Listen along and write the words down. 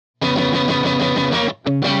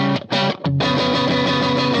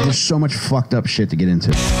so much fucked up shit to get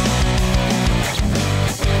into.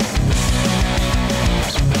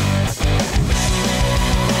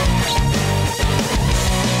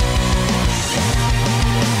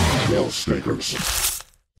 Stinkers.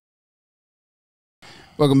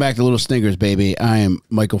 Welcome back to Little Stinkers, baby. I am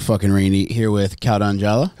Michael fucking Rainey here with Cal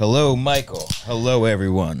Donjala. Hello, Michael. Hello,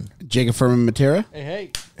 everyone. Jacob Furman Matera.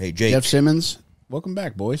 Hey. Hey, Jake. Jeff Simmons. Welcome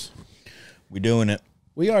back, boys. We doing it.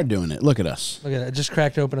 We are doing it. Look at us. Look at that. I just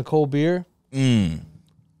cracked open a cold beer. Little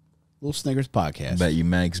Stinkers podcast. Bet you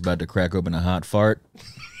Meg's about to crack open a hot fart.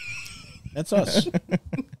 That's us.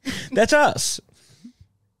 That's us.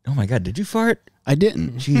 Oh, my God. Did you fart? I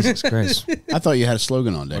didn't. Jesus Christ. I thought you had a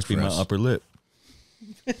slogan on deck Must be for my us. upper lip.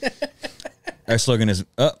 Our slogan is,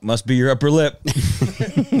 must be your upper lip.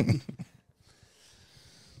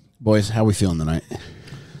 Boys, how we feeling tonight?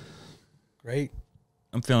 Great.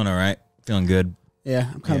 I'm feeling all right. Feeling good.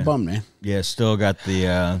 Yeah, I'm kind of bummed, man. Yeah, still got the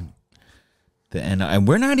end. And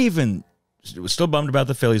we're not even, we're still bummed about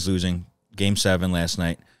the Phillies losing Game 7 last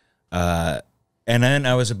night. And then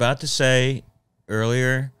I was about to say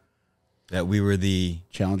earlier that we were the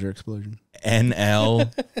Challenger explosion.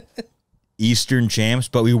 NL Eastern champs,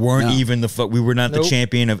 but we weren't even we were not the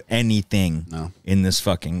champion of anything in this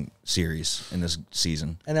fucking series, in this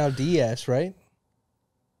season. NLDS, right?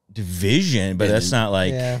 Division, but that's not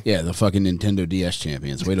like... Yeah, the fucking Nintendo DS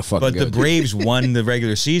champions. Way to fucking But go. the Braves won the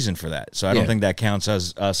regular season for that, so I don't think that counts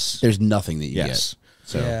as us. There's nothing that you get.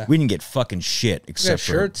 So we didn't get fucking shit except for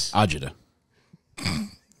shirts. Ajita.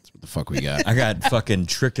 That's what the fuck we got. I got fucking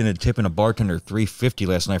tricked into tipping a bartender $3.50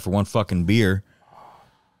 last night for one fucking beer.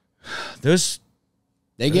 Those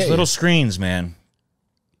little screens, man.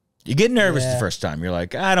 You get nervous the first time. You're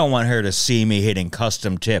like, I don't want her to see me hitting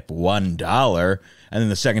custom tip $1. And then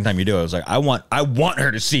the second time you do it, I was like, I want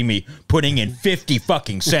her to see me putting in 50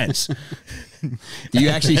 fucking cents. Do you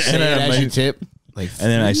actually say it as you tip? Like, and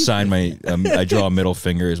then I sign my, I draw a middle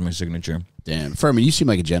finger as my signature. Damn. Furman, you seem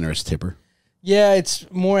like a generous tipper. Yeah, it's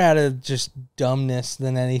more out of just dumbness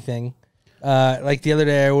than anything. Like the other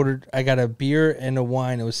day, I got a beer and a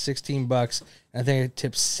wine. It was $16, and I think I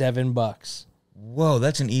tipped $7. Whoa,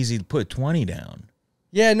 that's an easy put 20 down.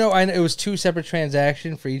 Yeah, no, it was 2 separate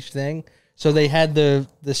transactions for each thing. So they had the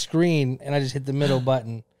screen, and I just hit the middle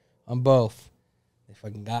button on both. They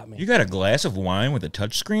fucking got me. You got a glass of wine with a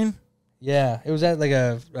touch screen? Yeah, it was at like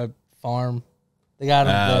a farm. They got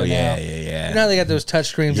them. Oh, yeah. You know how they got those touch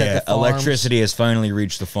screens at the farms? Electricity has finally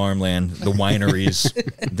reached the farmland, the wineries,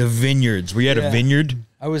 the vineyards. Were you at a vineyard?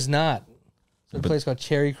 I was not. It's a place called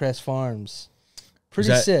Cherry Crest Farms.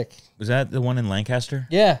 Pretty sick. Was that the one in Lancaster?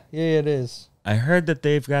 Yeah, it is. I heard that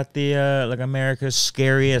they've got the like America's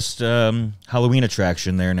scariest Halloween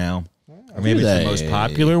attraction there now. Or maybe it's the most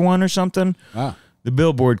popular one or something. Wow. The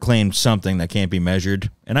billboard claimed something that can't be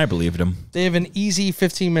measured, and I believed him. They have an easy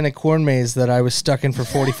 15-minute corn maze that I was stuck in for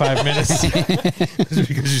 45 minutes.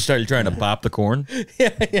 Because you started trying to pop the corn?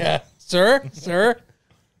 Yeah. Sir?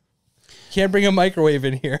 Can't bring a microwave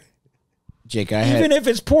in here. Jake, Even if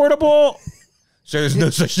it's portable? So there's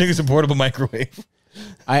no such thing as a portable microwave.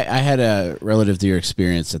 I had a relative to your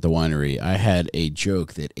experience at the winery. I had a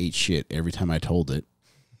joke that ate shit every time I told it,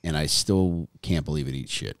 and I still can't believe it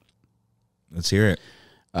eats shit. Let's hear it.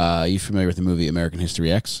 You familiar with the movie American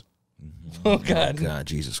History X? Oh, God. Oh, God,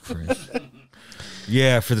 Jesus Christ.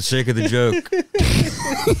 Yeah, for the sake of the joke.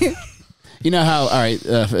 You know how, all right,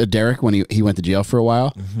 Derek, when he went to jail for a while,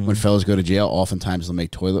 when fellas go to jail, oftentimes they'll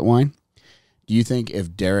make toilet wine. Do you think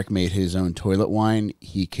if Derek made his own toilet wine,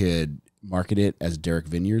 he could market it as Derek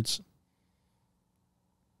Vineyards?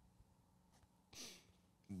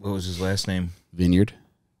 What was his last name? Vineyard.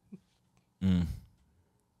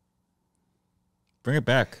 Bring it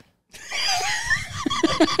back.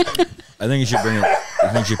 I think you should bring it. I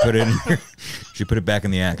think you should put it in here. You should put it back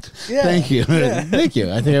in the act. Yeah. Thank you. Thank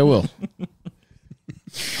you. I think I will.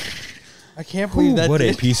 I can't believe that. What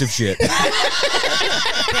a piece of shit.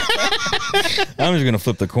 I'm just going to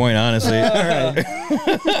flip the coin, honestly. All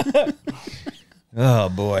right. Oh,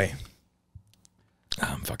 boy.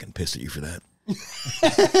 I'm fucking pissed at you for that.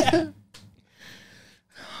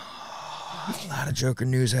 A lot of Joker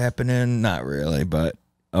news happening. Not really, but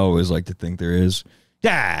I always like to think there is.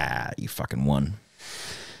 Yeah, you fucking won.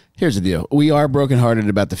 Here's the deal. We are brokenhearted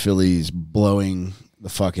about the Phillies blowing the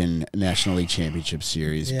fucking National League Championship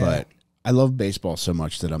Series, but I love baseball so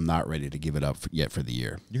much that I'm not ready to give it up yet for the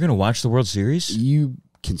year. You're going to watch the World Series? You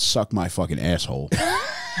can suck my fucking asshole.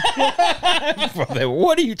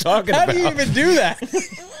 What are you talking about? How do you even do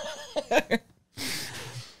that?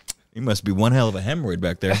 You must be one hell of a hemorrhoid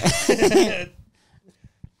back there.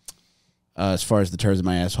 As far as the turds in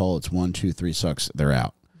my asshole, it's 1, 2, 3 sucks. They're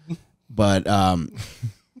out. But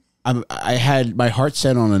I had my heart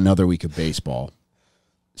set on another week of baseball.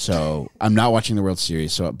 So I'm not watching the World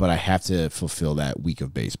Series, but I have to fulfill that week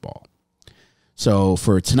of baseball. So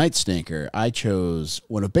for tonight's stinker, I chose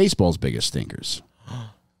one of baseball's biggest stinkers.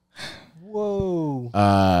 Whoa.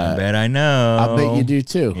 I bet I know. I bet you do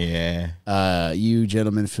too. Yeah. You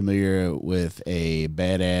gentlemen familiar with a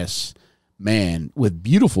badass man with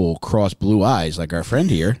beautiful crossed blue eyes like our friend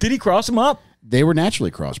here? Did he cross him up? They were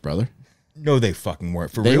naturally crossed, brother. No, they fucking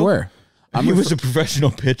weren't. For They real? were. He was a professional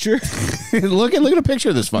pitcher? look at a picture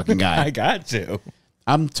of this fucking guy. I got to.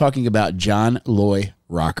 I'm talking about John Loy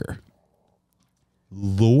Rocker.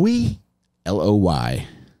 Louis? Loy.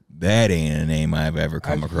 That ain't a name I've ever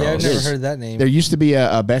come across. Yeah, I've never heard that name. There used to be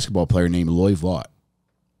a basketball player named Loy Vaught.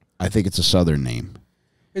 I think it's a Southern name.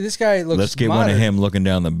 Hey, this guy looks Let's get modern. one of him looking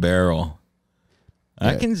down the barrel.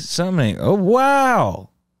 I Yeah. can something. Oh, wow.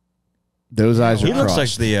 Those eyes are He looks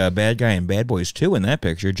crossed. like the bad guy in Bad Boys 2 in that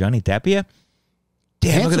picture, Johnny Tapia.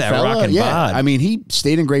 Damn, look at that Handsome fella, rockin' yeah. bod. I mean, he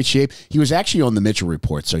stayed in great shape. He was actually on the Mitchell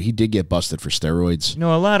Report, so he did get busted for steroids. You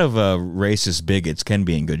know, a lot of racist bigots can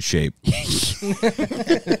be in good shape.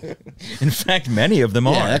 In fact, many of them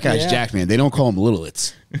Yeah, are. that guy's Yeah. jacked, man. They don't call him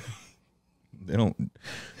Littlets. They don't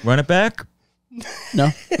run it back. No.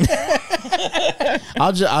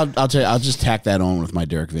 I'll tell you, I'll just tack that on with my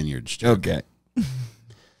Derek Vineyards joke. Okay.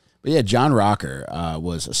 But yeah, John Rocker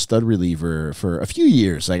was a stud reliever for a few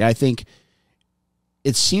years. Like, I think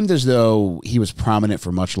it seemed as though he was prominent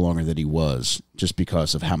for much longer than he was, just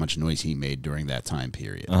because of how much noise he made during that time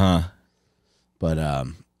period. Uh-huh. But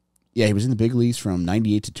yeah, he was in the big leagues from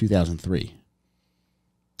 98 to 2003.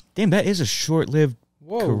 Damn, that is a short-lived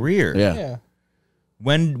Whoa. career. Yeah. Yeah.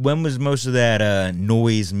 When was most of that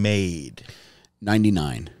noise made?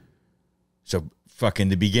 99. So fucking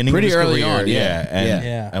the beginning Pretty of his early career. on, yeah. And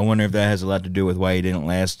Yeah. I wonder if that has a lot to do with why he didn't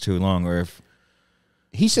last too long, or if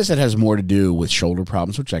He says it has more to do with shoulder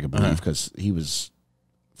problems, which I can believe because he was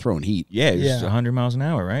throwing heat it was Yeah. 100 miles an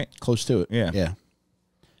hour, right? close to it. Yeah. Yeah.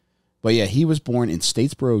 But yeah, he was born in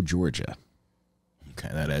Statesboro, Georgia. Okay,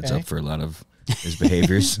 that adds Okay. up for a lot of his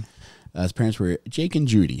behaviors. His parents were Jake and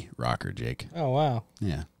Judy Rocker. Jake. Oh, wow.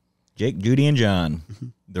 Yeah. Jake, Judy, and John,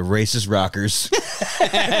 the racist rockers.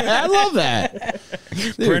 I love that.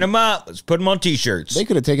 Print them up. Let's put them on T-shirts. They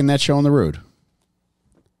could have taken that show on the road.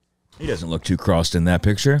 He doesn't look too crossed in that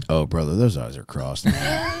picture. Oh, brother, those eyes are crossed.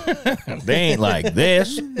 They ain't like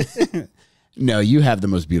this. No, you have the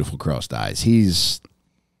most beautiful crossed eyes. He's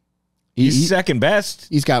second best.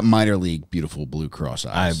 he's got minor league beautiful blue cross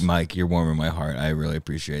eyes. Mike, you're warming my heart. I really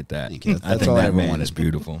appreciate that. Thank you. I That's think all I that ever man wanted. is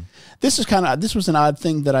beautiful. This was an odd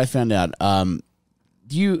thing that I found out.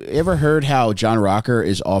 Do you ever heard how John Rocker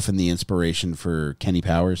is often the inspiration for Kenny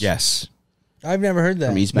Powers? Yes. I've never heard that.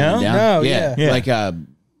 From Eastbound and Down? No, yeah. Yeah. Like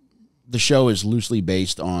the show is loosely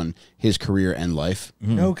based on his career and life.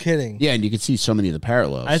 No kidding. Yeah, and you can see so many of the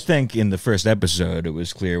parallels. I think in the first episode, it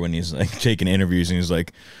was clear when he's like taking interviews and he's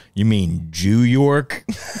like, "You mean Jew York?"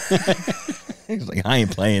 He's like, "I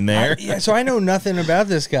ain't playing there." Yeah, so I know nothing about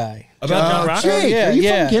this guy. About John Rocker? Jake, Yeah, are you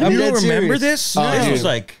yeah. fucking kidding I'm me? You dead don't remember serious. this? This dude. was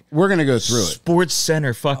like We're gonna go through it. Sports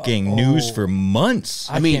Center fucking news for months.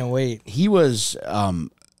 I mean, can't wait. He was a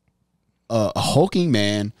hulking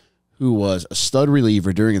man who was a stud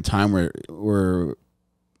reliever during a time where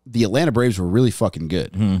the Atlanta Braves were really fucking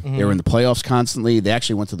good. They were in the playoffs constantly. They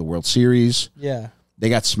actually went to the World Series. Yeah. They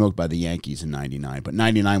got smoked by the Yankees in '99, but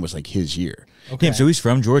 '99 was like his year. Okay. Damn, so he's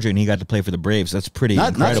from Georgia and he got to play for the Braves. That's pretty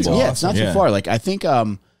Not incredible. too, it's not too Yeah. far. Like I think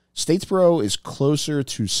Statesboro is closer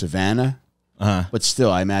to Savannah, but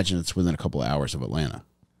still, I imagine it's within a couple of hours of Atlanta,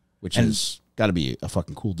 which has got to be a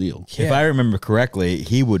fucking cool deal. If I remember correctly,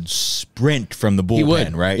 he would sprint from the bullpen,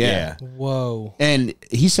 would, right? yeah. Whoa. And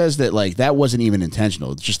he says that like that wasn't even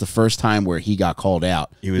intentional. It's just the first time where he got called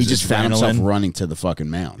out. He was just found himself adrenaline. running to the fucking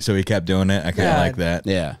mound. So he kept doing it. I kind of Yeah. like that.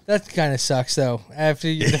 Yeah. That kind of sucks, though. After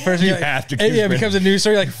the first, You like, have to, 'cause Yeah, it it's becomes a news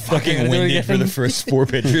story. Like fucking Fucking winded for the first 4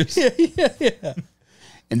 pitchers.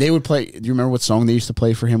 And they would play. Do you remember what song they used to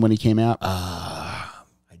play for him when he came out?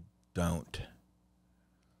 Don't.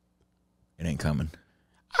 It ain't coming.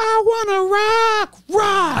 I wanna rock.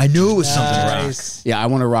 I knew it was something rock. Nice. Yeah, I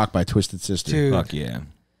Wanna Rock by Twisted Sister. Dude, Fuck yeah.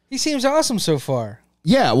 he seems awesome so far.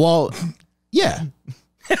 Yeah, well, yeah.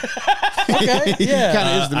 Okay, yeah. Kind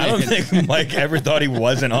of is the I man. don't think Mike ever thought he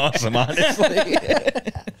wasn't awesome, honestly.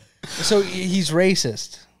 So he's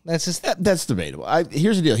racist. That's just That's debatable.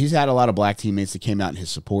 Here's the deal. He's had a lot of black teammates that came out in his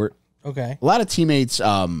support. okay. A lot of teammates,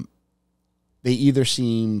 they either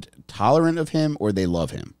seemed tolerant of him or they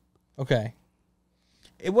love him. Okay.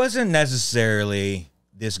 It wasn't necessarily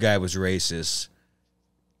this guy was racist.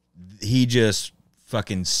 He just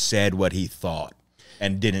fucking said what he thought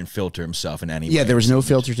and didn't filter himself in any way. Yeah, there was no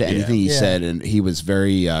filter to anything he Yeah. said, and he was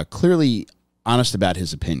very clearly honest about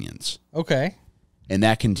his opinions. Okay. And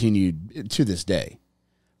that continued to this day.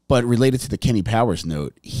 But related to the Kenny Powers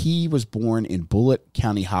note, he was born in Bullitt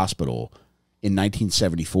County Hospital in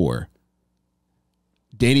 1974.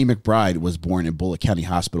 Danny McBride was born in Bullitt County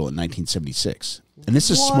Hospital in 1976. And this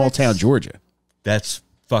is small town Georgia. That's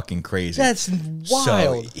fucking crazy. That's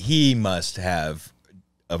wild. So he must have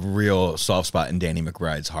a real soft spot in Danny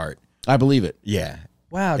McBride's heart. I believe it. Yeah.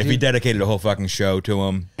 Wow, If dude. he dedicated a whole fucking show to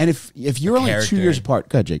him. And if you're only 2 character. years apart,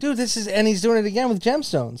 go ahead, Jake. Dude, and he's doing it again with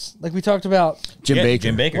Gemstones, like we talked about. Jim Yeah, Baker.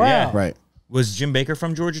 Jim Baker, Wow. yeah. Right. Was Jim Baker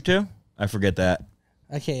from Georgia too? I forget that.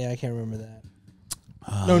 I can't remember that.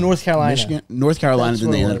 No, North Carolina. Michigan, North Carolina, That's then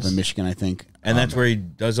what they it ended up was. in Michigan, I think. And that's where he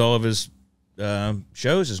does all of his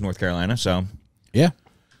shows is North Carolina. So, yeah.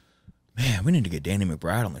 man, we need to get Danny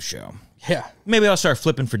McBride on the show. Yeah. Maybe I'll start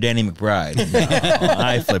flipping for Danny McBride. No,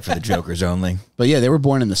 I flip for the Jokers only. But yeah, they were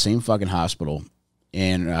born in the same fucking hospital.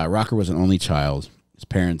 And Rocker was an only child. His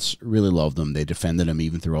parents really loved him. They defended him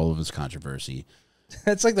even through all of his controversy.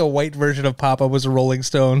 That's like the white version of Papa was a Rolling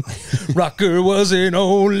Stone. Rocker was an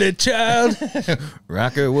only child.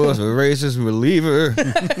 Rocker was a racist believer.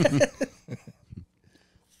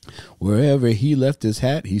 Wherever he left his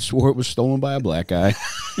hat, he swore it was stolen by a black guy.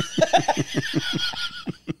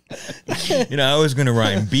 You know, I was going to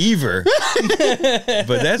rhyme beaver, but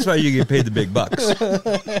that's why you get paid the big bucks.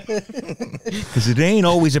 Because it ain't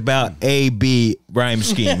always about A-B rhyme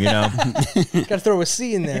scheme, you know? Got to throw a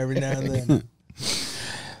C in there every now and then.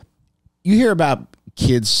 You hear about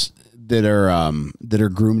kids that are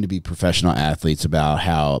groomed to be professional athletes, about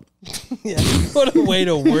how Yeah. What a way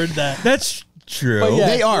to word that. That's true. But yeah,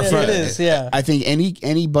 they are. it is, yeah. I think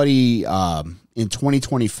anybody in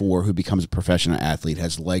 2024 who becomes a professional athlete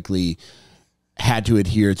has likely had to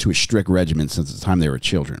adhere to a strict regimen since the time they were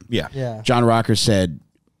children. Yeah. Yeah. John Rocker said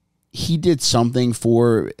he did something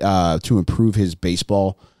to improve his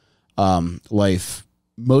baseball life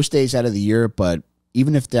most days out of the year, but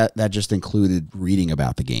even if that just included reading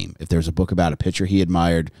about the game, if there's a book about a pitcher he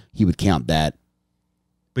admired, he would count that.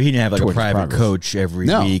 But he didn't have like a Towards private progress. coach every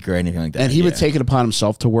No. week or anything like that. And he would Yeah. take it upon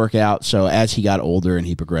himself to work out. So as he got older and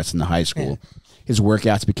he progressed into high school, his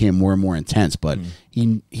workouts became more and more intense. But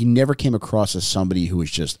he never came across as somebody who was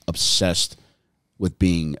just obsessed with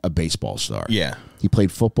being a baseball star. Yeah. He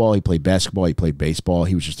played football, he played basketball, he played baseball.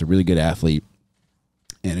 He was just a really good athlete.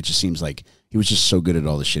 And it just seems like he was just so good at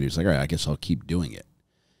all this shit. He was like, all right, I guess I'll keep doing it.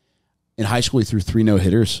 In high school, he threw 3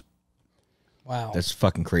 no-hitters. Wow. That's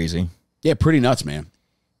fucking crazy. Yeah, pretty nuts, man.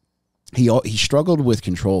 He struggled with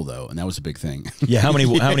control, though, and that was a big thing. Yeah, how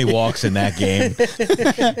many walks in that game?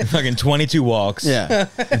 Fucking 22 walks. Yeah.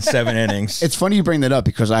 In 7 innings. It's funny you bring that up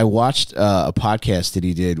because I watched a podcast that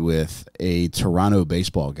he did with a Toronto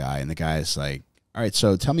baseball guy, and the guy's like, all right,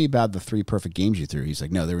 so tell me about the 3 perfect games you threw. He's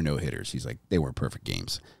like, no, there were no hitters. He's like, they weren't perfect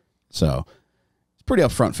games. So it's pretty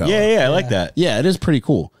upfront, fella. Yeah, I like that. Yeah, it is pretty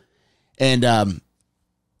cool. And I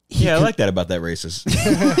like that about that racist.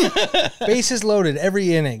 Bases loaded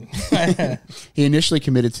every inning. he initially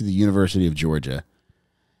committed to the University of Georgia,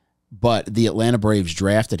 but the Atlanta Braves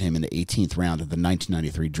drafted him in the 18th round of the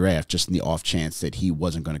 1993 draft just in the off chance that he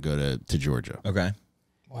wasn't going to go to Georgia. Okay.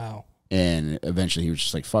 Wow. And eventually he was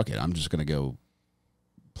just like, fuck it, I'm just going to go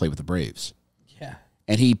play with the Braves. Yeah.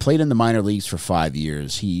 And he played in the minor leagues for 5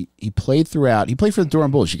 years. He played for the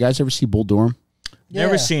Durham Bulls. You guys ever see Bull Durham?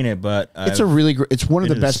 Never Yeah. seen it, but It's a really great, it's one of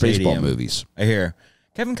been the to the best baseball stadium. movies. I hear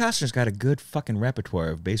Kevin Costner's got a good fucking repertoire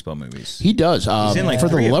of baseball movies. He does. He's in like for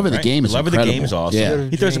the 3 of love them, of the right? game is Love incredible. of the Game is awesome. Yeah.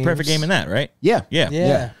 He throws a perfect Dreams. game in that, right? Yeah. Yeah.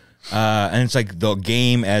 Yeah. And it's like the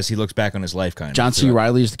game as he looks back on his life, kind of. John C.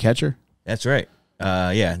 Reilly is the catcher. That's right.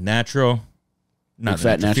 Yeah, Natural. Not Big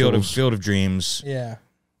Fat Natural, Naturals. Field of Dreams. Yeah.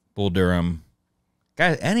 Bull Durham.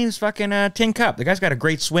 Guy, and he was fucking Tin Cup. The guy's got a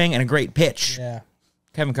great swing and a great pitch. Yeah.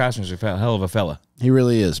 Kevin Costner's a hell of a fella. He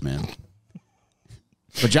really is, man.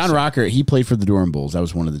 But John Rocker, he played for the Durham Bulls. That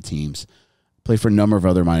was one of the teams. Played for a number of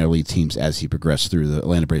other minor league teams as he progressed through the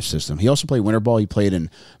Atlanta Braves system. He also played winter ball. He played in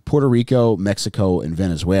Puerto Rico, Mexico, and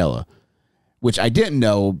Venezuela, which I didn't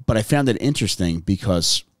know, but I found it interesting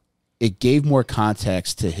because it gave more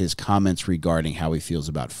context to his comments regarding how he feels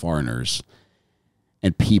about foreigners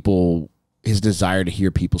and people, his desire to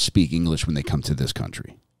hear people speak English when they come to this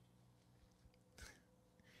country.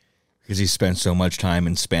 Because he spent so much time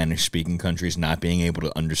in Spanish-speaking countries not being able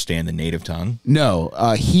to understand the native tongue. No,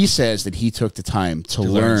 he says that he took the time to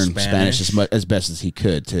learn learn Spanish Spanish? as best as he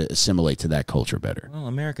could to assimilate to that culture better. Well,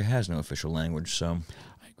 America has no official language, so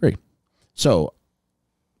I agree. So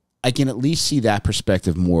I can at least see that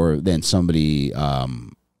perspective more than somebody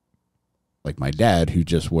like my dad who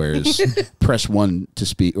just wears press one to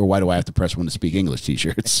speak, or why do I have to press one to speak English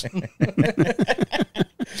t-shirts?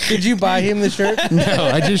 Did you buy him the shirt? No,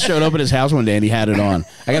 I just showed up at his house one day and he had it on.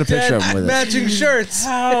 I got a picture of him with it. Matching shirts.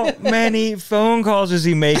 How many phone calls is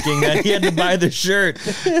he making that he had to buy the shirt?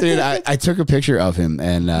 Dude, I took a picture of him,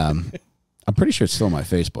 and I'm pretty sure it's still on my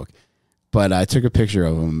Facebook. But I took a picture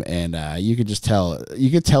of him, and you could just tell. You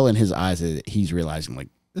could tell in his eyes that he's realizing, like,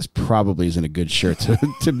 this probably isn't a good shirt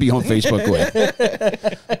to be on Facebook with.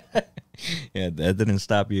 Yeah, that didn't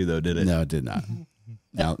stop you, though, did it? No, it did not.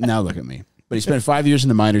 Now look at me. But he spent 5 years in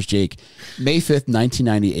the minors, Jake. May 5th,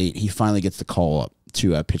 1998, he finally gets the call up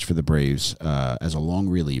to pitch for the Braves as a long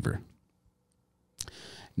reliever.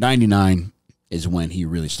 99 is when he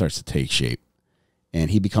really starts to take shape,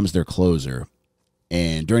 and he becomes their closer.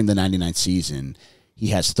 And during the 99 season, he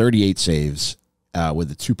has 38 saves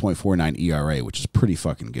with a 2.49 ERA, which is pretty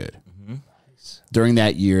fucking good. Mm-hmm. Nice. During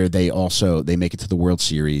that year, they make it to the World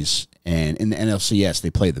Series, and in the NLCS, they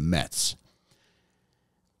play the Mets.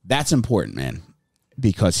 That's important, man,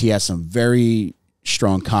 because he has some very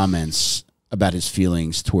strong comments about his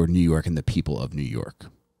feelings toward New York and the people of New York.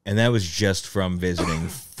 And that was just from visiting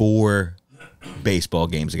 4 baseball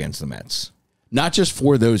games against the Mets. Not just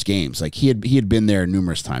for those games. Like he had been there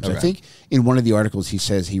numerous times. Okay. I think in one of the articles he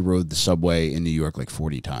says he rode the subway in New York like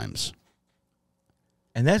 40 times.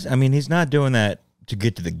 And he's not doing that to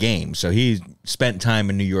get to the game. So he spent time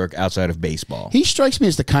in New York outside of baseball. He strikes me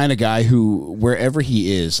as the kind of guy who, wherever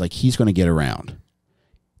he is, like, he's going to get around.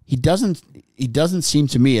 He doesn't seem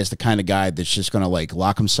to me as the kind of guy that's just going to, like,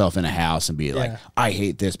 lock himself in a house and be like, I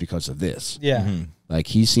hate this because of this. Yeah. Mm-hmm. Like,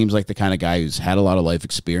 he seems like the kind of guy who's had a lot of life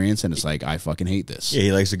experience, and it's like, I fucking hate this. Yeah,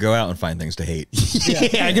 he likes to go out and find things to hate.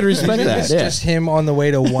 Yeah, I can respect that. It's just him on the way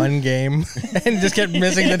to one game and just kept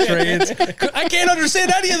missing the trades. I can't understand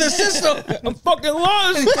any of the system. I'm fucking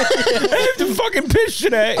lost. I have to fucking pitch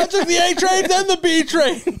today. I took the A train, then the B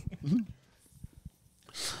train.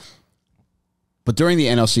 But during the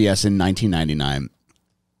NLCS in 1999,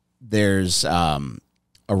 there's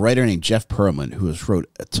a writer named Jeff Pearlman who has wrote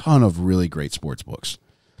a ton of really great sports books.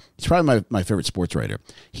 He's probably my favorite sports writer.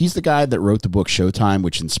 He's the guy that wrote the book Showtime,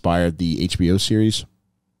 which inspired the HBO series.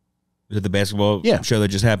 Is it the basketball show that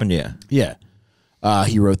just happened? Yeah. Yeah.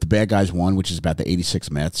 He wrote The Bad Guys 1, which is about the 86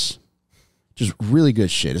 Mets. Just really good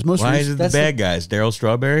shit. Why is it the bad guys? Darryl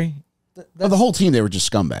Strawberry? The whole team, they were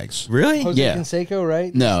just scumbags. Really? Jose Canseco,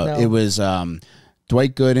 right? No, it was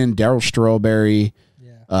Dwight Gooden, Darryl Strawberry,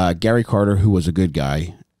 Gary Carter, who was a good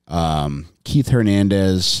guy, Keith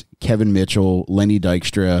Hernandez, Kevin Mitchell, Lenny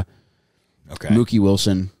Dykstra, Mookie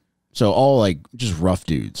Wilson. So all, like, just rough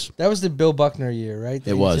dudes. That was the Bill Buckner year, right?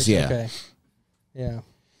 It was, yeah. Okay. Yeah.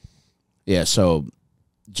 Yeah, so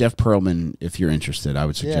Jeff Pearlman, if you're interested, I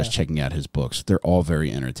would suggest checking out his books. They're all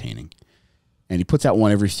very entertaining. And he puts out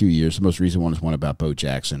one every few years. The most recent one is one about Bo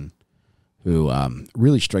Jackson, who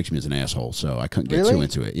really strikes me as an asshole, so I couldn't get too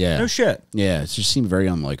into it. Yeah. No shit. Yeah, it just seemed very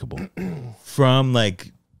unlikable. From,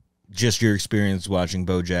 like, just your experience watching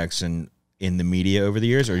Bo Jackson in the media over the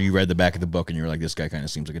years, or you read the back of the book and you were like, this guy kind of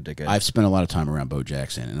seems like a dickhead? I've spent a lot of time around Bo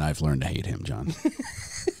Jackson, and I've learned to hate him, John.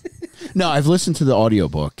 No, I've listened to the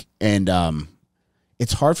audiobook, and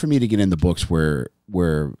it's hard for me to get in the books where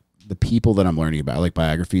the people that I'm learning about, like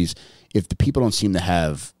biographies, if the people don't seem to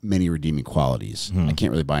have many redeeming qualities, I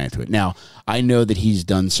can't really buy into it. Now, I know that he's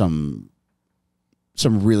done some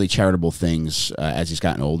really charitable things as he's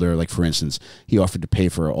gotten older. Like, for instance, he offered to pay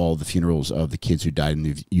for all the funerals of the kids who died in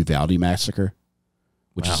the Uvalde massacre,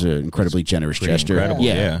 which is an incredibly generous gesture. Incredible,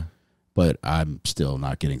 yeah. But I'm still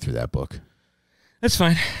not getting through that book. That's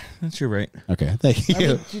fine. That's your right. Okay, thank you. I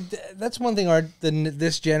mean, dude, that's one thing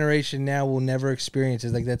this generation now will never experience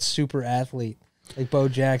is like that super athlete. Like Bo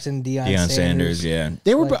Jackson, Deion Sanders. Yeah.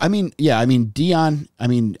 They were, like, I mean, Deion,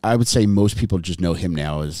 I would say most people just know him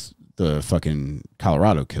now as the fucking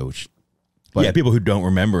Colorado coach. But, yeah, people who don't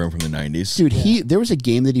remember him from the 90s. Dude, there was a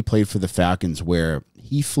game that he played for the Falcons where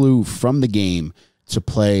he flew from the game to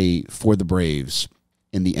play for the Braves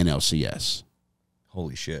in the NLCS.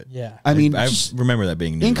 Holy shit. Yeah. I mean, I remember that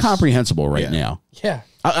being news. Incomprehensible now. Yeah.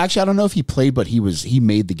 Actually, I don't know if he played, but he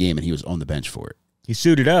made the game and he was on the bench for it. He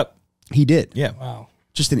suited up. He did. Yeah. Wow.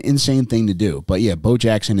 Just an insane thing to do. But yeah, Bo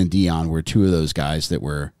Jackson and Deion were two of those guys that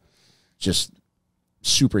were just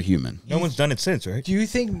superhuman. No one's done it since, right? Do you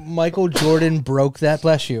think Michael Jordan broke that?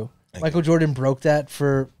 Bless you. Michael Jordan broke that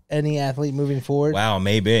for any athlete moving forward? Wow,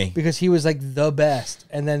 maybe. Because he was like the best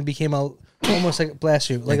and then became almost like, bless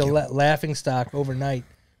you, like laughing stock overnight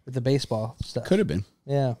with the baseball stuff. Could have been.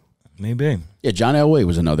 Yeah. Maybe. Yeah, John Elway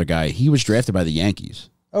was another guy. He was drafted by the Yankees.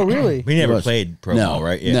 Oh, really? He never played pro ball,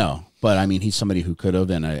 right? Yeah. No, but I mean, he's somebody who could have,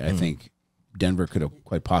 and I think Denver could have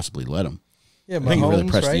quite possibly let him. Yeah, I think it really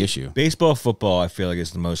Mahomes, pressed right? the issue. Baseball, football, I feel like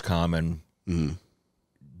is the most common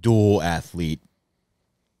dual athlete.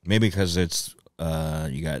 Maybe because it's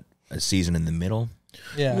you got a season in the middle.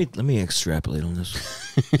 Yeah. Let me extrapolate on this.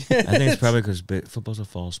 I think it's probably because football's a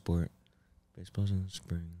fall sport, baseball's in the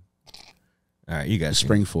spring. All right, you guys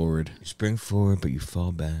Spring forward. You spring forward, but you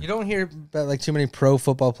fall back. You don't hear about like too many pro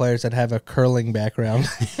football players that have a curling background.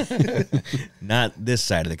 Not this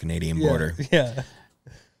side of the Canadian border. Yeah.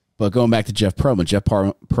 But going back to Jeff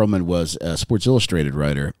Pearlman was a Sports Illustrated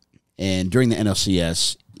writer, and during the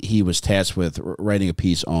NLCS, he was tasked with writing a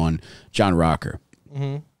piece on John Rocker.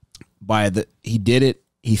 He did it.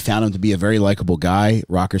 He found him to be a very likable guy.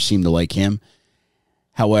 Rocker seemed to like him.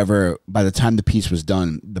 However, by the time the piece was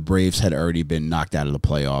done, the Braves had already been knocked out of the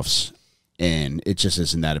playoffs, and it just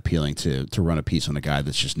isn't that appealing to run a piece on a guy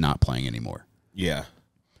that's just not playing anymore. Yeah.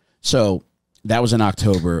 So that was in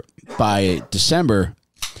October. By December,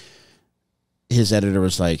 his editor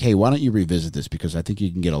was like, hey, why don't you revisit this? Because I think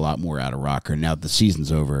you can get a lot more out of Rocker. Now that the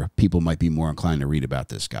season's over, people might be more inclined to read about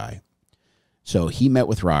this guy. So he met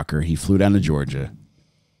with Rocker. He flew down to Georgia.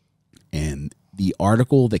 And the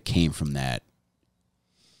article that came from that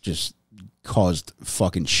just caused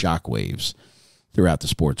fucking shockwaves throughout the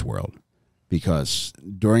sports world. Because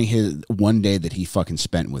during his one day that he fucking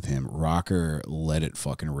spent with him, Rocker let it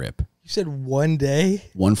fucking rip. You said one day?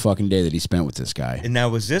 One fucking day that he spent with this guy. And now,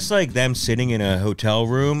 was this like them sitting in a hotel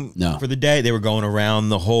room for the day? They were going around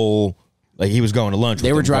the whole, like he was going to lunch.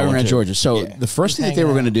 They were driving around Georgia. So the first thing that they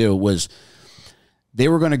were going to do was they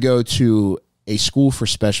were going to go to a school for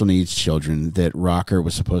special needs children that Rocker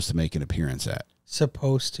was supposed to make an appearance at.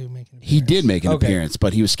 Supposed to make an appearance. He did make an appearance,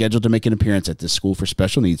 but he was scheduled to make an appearance at this school for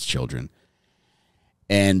special needs children.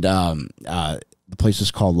 And the place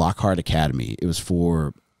was called Lockhart Academy. It was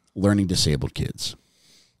for learning disabled kids.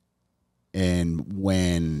 And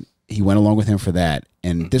when he went along with him for that,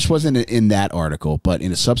 and this wasn't in that article, but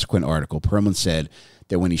in a subsequent article, Perlman said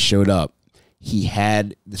that when he showed up, he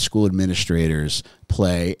had the school administrators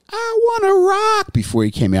play "I Want to Rock" before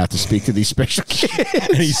he came out to speak to these special kids.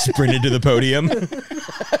 And he sprinted to the podium.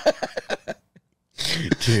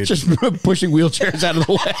 Dude. Just pushing wheelchairs out of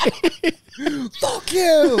the way. Fuck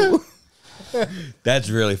you. That's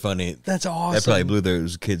really funny. That's awesome. That probably blew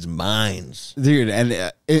those kids' minds. Dude, and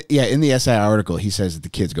in the SI article, he says that the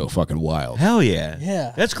kids go fucking wild. Hell yeah.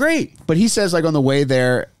 Yeah. That's great. But he says, like, on the way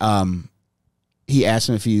there, he asked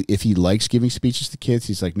him if he likes giving speeches to kids.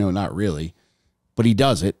 He's like, no, not really. But he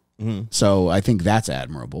does it. Mm-hmm. So I think that's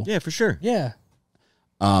admirable. Yeah, for sure. Yeah.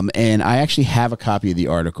 And I actually have a copy of the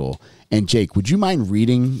article. And Jake, would you mind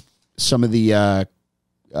reading some of the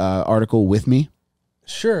article with me?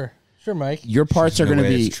 Sure, Mike. Your parts are going to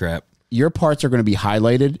be your parts are going to be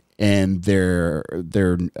highlighted, and they're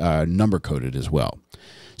number coded as well.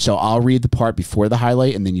 So I'll read the part before the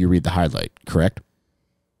highlight, and then you read the highlight. Correct?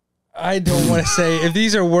 I don't want to say if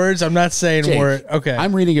these are words. I'm not saying Jake, word. Okay,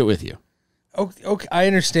 I'm reading it with you. Okay, I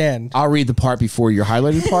understand. I'll read the part before your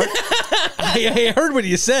highlighted part. I heard what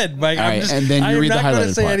you said, Mike. All right, and then you read the highlighted part. I'm not going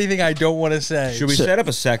to say anything I don't want to say. Should we set up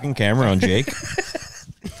a second camera on Jake?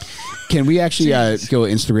 Can we actually go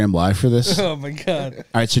Instagram Live for this? Oh, my God. All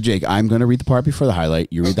right, so Jake, I'm going to read the part before the highlight.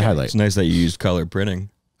 You read the highlight. It's nice that you used color printing.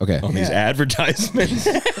 Okay. On these advertisements.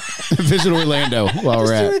 Visit Orlando while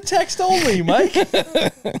we're at. Just do it text only, Mike.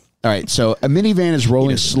 All right, so a minivan is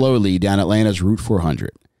rolling slowly down Atlanta's Route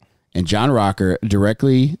 400. And John Rocker,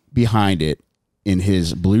 directly behind it in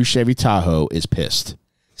his blue Chevy Tahoe, is pissed.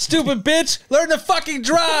 Stupid bitch, learn to fucking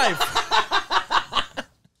drive.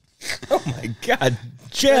 Oh, my God.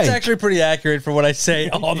 Jake. That's actually pretty accurate for what I say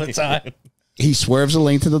all the time. He swerves a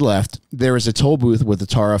lane to the left. There is a toll booth with a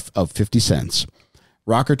tariff of 50 cents.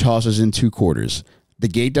 Rocker tosses in 2 quarters. The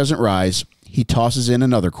gate doesn't rise. He tosses in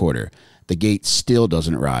another quarter. The gate still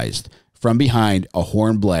doesn't rise. From behind, a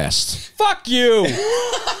horn blasts. Fuck you.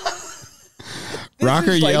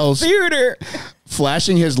 Rocker yells, theater,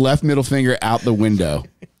 flashing his left middle finger out the window.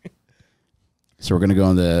 So we're going to go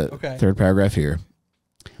on the third paragraph here.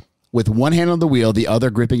 With one hand on the wheel, the other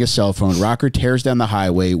gripping a cell phone, Rocker tears down the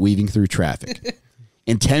highway, weaving through traffic.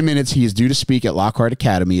 In 10 minutes, he is due to speak at Lockhart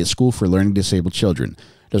Academy, a school for learning disabled children.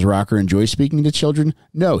 Does Rocker enjoy speaking to children?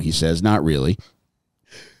 No, he says, not really.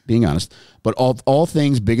 Being honest. But all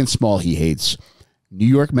things big and small he hates. New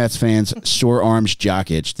York Mets fans, sore arms, jock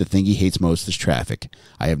itch. The thing he hates most is traffic.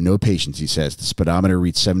 I have no patience, he says. The speedometer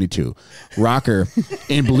reads 72. Rocker,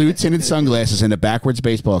 in blue tinted sunglasses and a backwards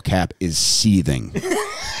baseball cap, is seething.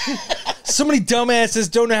 So many dumbasses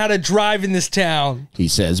don't know how to drive in this town. He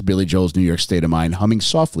says Billy Joel's New York State of Mind humming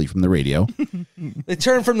softly from the radio. They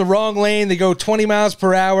turn from the wrong lane. They go 20 miles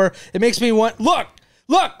per hour. It makes me want, look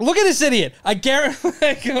at this idiot. I guarantee,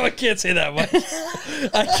 I can't say that much.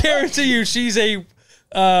 I guarantee you she's a,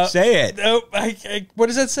 say it. Oh, what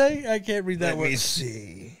does that say? I can't read that word. Let me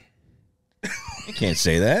see. You can't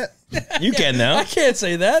say that. You can now. I can't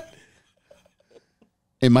say that.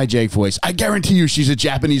 In my Jake voice, I guarantee you she's a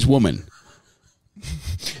Japanese woman.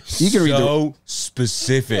 You can read the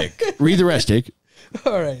specific. Read the rest, Jake.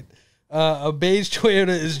 All right. A beige Toyota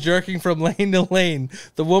is jerking from lane to lane.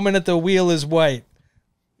 The woman at the wheel is white.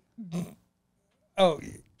 Oh,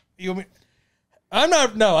 you want me? I'm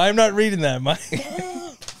not reading that, Mike.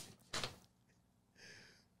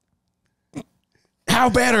 How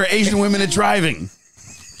bad are Asian women at driving?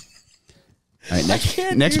 All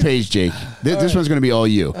right, next page, Jake. This one's going to be all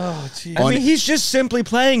you. Oh, jeez. I mean, he's just simply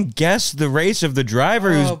playing guess the race of the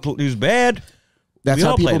driver who's bad. That's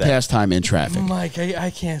how people pass time in traffic. Mike, I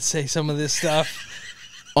can't say some of this stuff.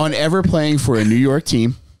 On ever playing for a New York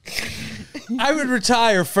team. I would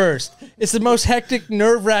retire first. It's the most hectic,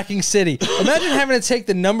 nerve-wracking city. Imagine having to take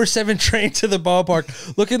the number 7 train to the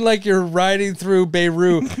ballpark, looking like you're riding through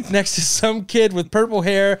Beirut next to some kid with purple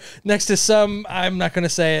hair, next to some, I'm not going to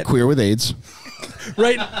say it. Queer with AIDS.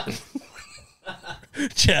 Right.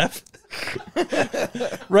 Jeff.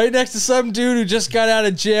 Right next to some dude who just got out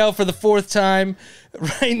of jail for the 4th time.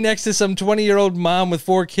 Right next to some 20-year-old mom with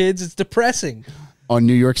 4 kids. It's depressing. On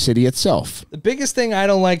New York City itself. The biggest thing I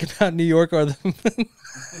don't like about New York are the...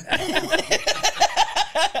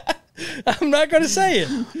 I'm not going to say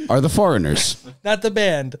it. Are the foreigners. Not the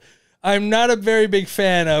band. I'm not a very big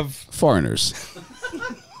fan of... Foreigners.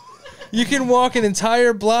 You can walk an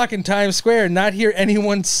entire block in Times Square and not hear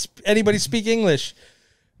anybody speak English.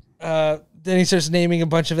 Then he starts naming a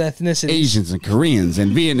bunch of ethnicities. Asians and Koreans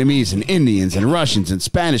and Vietnamese and Indians and Russians and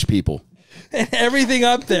Spanish people. And everything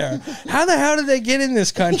up there. How the hell did they get in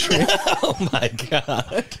this country? Oh, my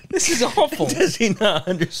God. This is awful. Does he not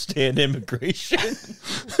understand immigration?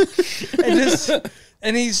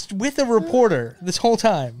 and he's with a reporter this whole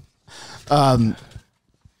time.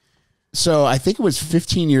 So I think it was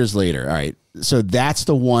 15 years later. All right. So that's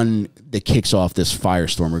the one that kicks off this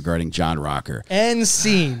firestorm regarding John Rocker. End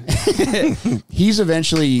scene. He's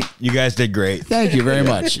eventually... You guys did great. Thank you very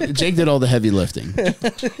much. Jake did all the heavy lifting.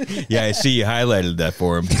 Yeah, I see you highlighted that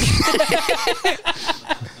for him.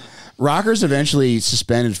 Rocker's eventually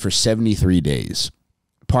suspended for 73 days.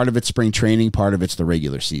 Part of it's spring training, part of it's the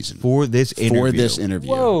regular season. For this interview.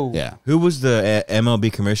 Whoa. Yeah. Who was the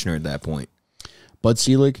MLB commissioner at that point? Bud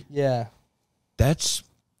Selig? Yeah. That's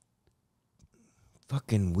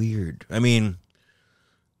fucking weird. I mean,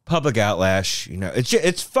 public outlash, you know,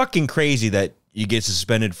 it's fucking crazy that you get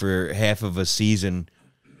suspended for half of a season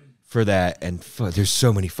for that, and there's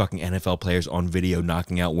so many fucking NFL players on video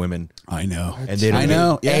knocking out women. I know. And they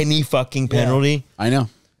don't get any fucking penalty. Yeah. I know.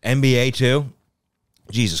 NBA too.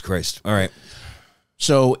 Jesus Christ. All right.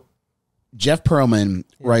 So Jeff Pearlman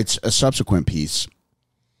writes a subsequent piece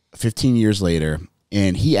 15 years later,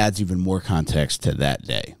 and he adds even more context to that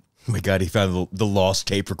day. Oh my God, he found the lost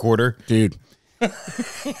tape recorder. Dude.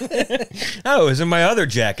 Oh, it was in my other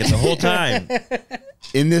jacket the whole time.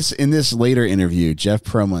 In this later interview, Jeff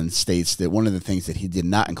Pearlman states that one of the things that he did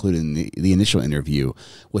not include in the initial interview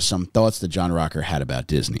was some thoughts that John Rocker had about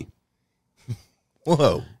Disney.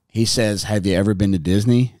 Whoa. He says, have you ever been to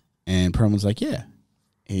Disney? And Pearlman's like, yeah.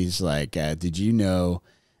 He's like, did you know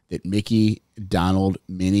that Mickey, Donald,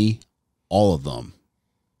 Minnie, all of them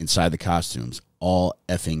inside the costumes, all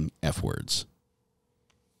effing F words?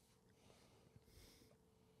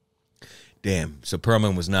 Damn. So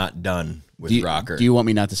Perlman was not done with Rocker. Do you want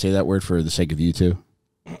me not to say that word for the sake of you two?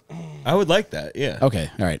 I would like that, yeah. Okay,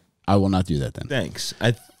 all right. I will not do that then. Thanks.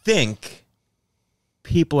 I think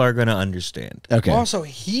people are going to understand. Okay. Also,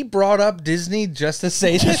 he brought up Disney just to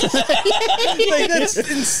say this. Like, that's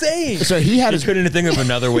insane. So he had his... couldn't think of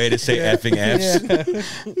another way to say effing F's.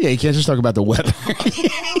 Yeah, you can't just talk about the weather.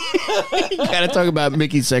 You got to talk about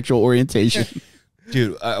Mickey's sexual orientation.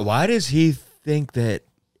 Dude, why does he think that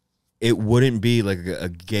it wouldn't be like a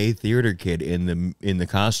gay theater kid in the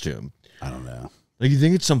costume? I don't know. Like, you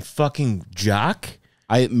think it's some fucking jock?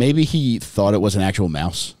 Maybe he thought it was an actual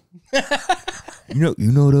mouse. You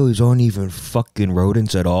know those aren't even fucking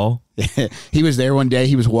rodents at all. He was there one day.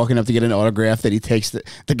 He was walking up to get an autograph. That he takes the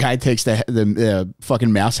guy takes the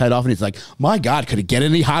fucking mouse head off, and he's like, "My God, could it get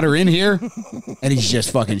any hotter in here?" And he's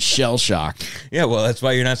just fucking shell shocked. Yeah, well, that's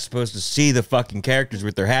why you're not supposed to see the fucking characters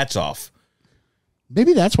with their hats off.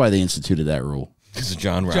 Maybe that's why they instituted that rule. This is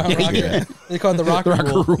John Rocker. John Rocker. Yeah. They call it the Rocker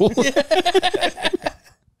Rule.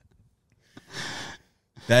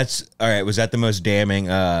 That's all right. Was that the most damning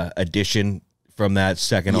addition from that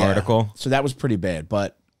second article? So that was pretty bad.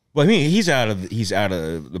 But well, I mean, he's out of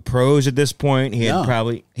the pros at this point.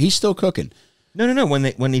 He's still cooking. No. When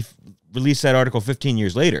they released that article 15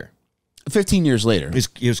 years later. 15 years later,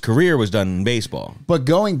 his career was done in baseball. But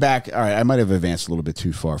going back, all right, I might have advanced a little bit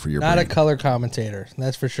too far for your. Not brain. a color commentator,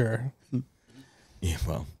 that's for sure. Yeah,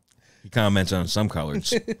 well, he comments on some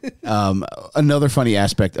colors. Another funny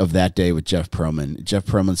aspect of that day with Jeff Pearlman. Jeff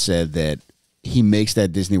Pearlman said that he makes that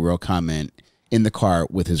Disney World comment in the car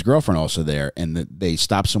with his girlfriend also there, and they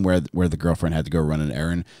stopped somewhere where the girlfriend had to go run an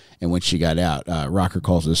errand. And when she got out, Rocker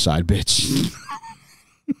calls her a side bitch.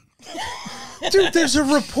 Dude, there's a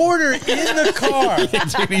reporter in the car.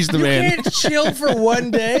 Dude, he's the man. You can't chill for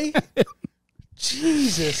one day?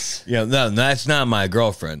 Jesus. Yeah, no, that's not my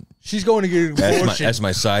girlfriend. She's going to get an abortion. That's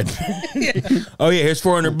my side. Oh yeah, here's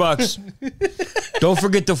 $400. Don't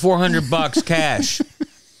forget the $400 cash.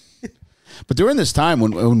 But during this time,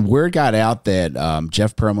 when word got out that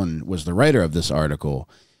Jeff Pearlman was the writer of this article,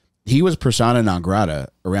 he was persona non grata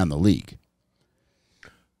around the league.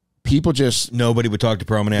 People just nobody would talk to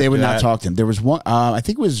Pearlman after they would not that. talk to him. There was one, I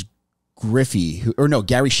think it was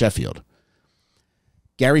Gary Sheffield.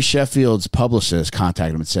 Gary Sheffield's publicist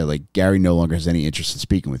contacted him and said, like, Gary no longer has any interest in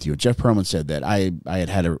speaking with you. Jeff Pearlman said that I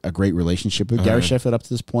had a great relationship with Gary Sheffield up to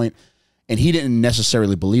this point, and he didn't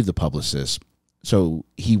necessarily believe the publicist. So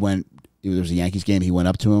he went, there was a Yankees game, he went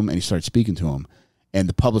up to him and he started speaking to him, and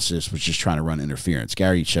the publicist was just trying to run interference.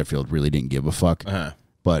 Gary Sheffield really didn't give a fuck,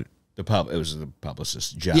 but it was the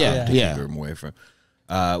publicist's job Yeah, to yeah. keep him away from.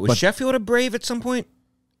 Was Sheffield a Brave at some point?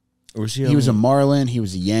 Or was he was a Marlin, he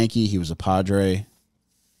was a Yankee, he was a Padre.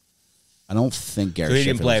 I don't think Gary So he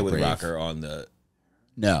Sheffield didn't play was with Brave. Rocker on the.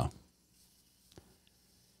 No.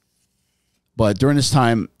 But during this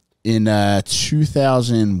time, in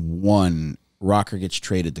 2001, Rocker gets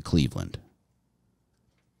traded to Cleveland.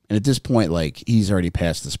 And at this point, like, he's already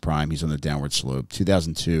past his prime. He's on the downward slope.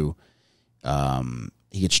 2002,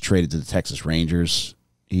 he gets traded to the Texas Rangers.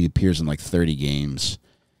 He appears in like 30 games.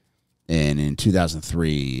 And in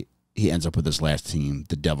 2003, he ends up with his last team,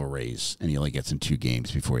 the Devil Rays, and he only gets in 2 games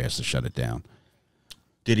before he has to shut it down.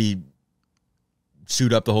 Did he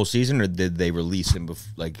suit up the whole season, or did they release him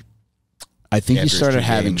I think he after his started 2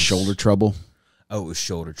 having games? shoulder trouble. Oh, it was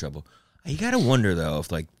shoulder trouble. You got to wonder though if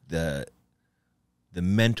like the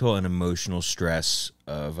mental and emotional stress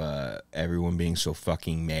of everyone being so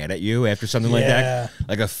fucking mad at you after something like that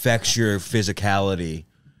like affects your physicality.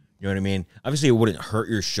 You know what I mean? Obviously, it wouldn't hurt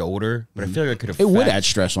your shoulder, but I feel like it could affect. It would add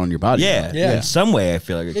stress on your body. Yeah, though. Yeah. In some way, I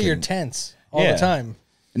feel like it Yeah, you're can. tense all the time.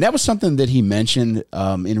 And that was something that he mentioned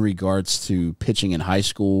in regards to pitching in high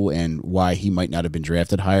school and why he might not have been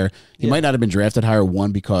drafted higher. He might not have been drafted higher,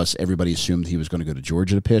 one, because everybody assumed he was going to go to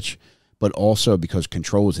Georgia to pitch, but also because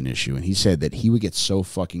control was an issue. And he said that he would get so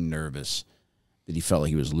fucking nervous that he felt like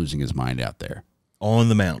he was losing his mind out there. On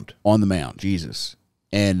the mound. On the mound. Jesus.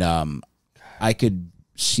 And I could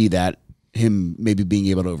see that, him maybe being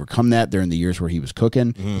able to overcome that during the years where he was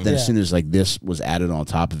cooking. But then as soon as like this was added on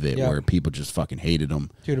top of it, where people just fucking hated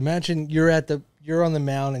him. Dude, imagine you're on the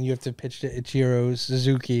mound and you have to pitch to Ichiro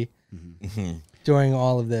Suzuki doing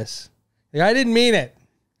all of this. Like, I didn't mean it.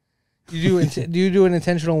 Do you do an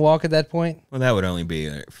intentional walk at that point? Well, that would only be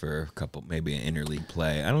for a couple, maybe an interleague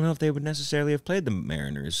play. I don't know if they would necessarily have played the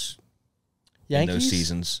Mariners in those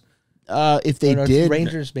seasons. If they did,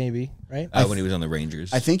 Rangers maybe, right? When he was on the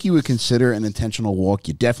Rangers. I think you would consider an intentional walk.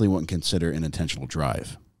 You definitely wouldn't consider an intentional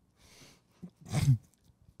drive.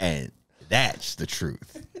 And that's the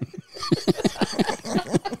truth.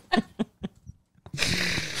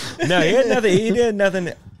 No, he had nothing. He did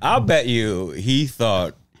nothing. I'll bet you he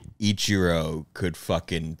thought Ichiro could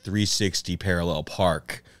fucking 360 parallel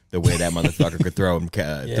park the way that motherfucker could throw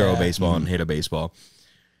a baseball and hit a baseball.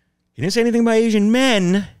 He didn't say anything about Asian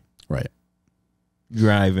men. Right.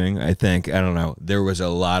 Driving, I think. I don't know. There was a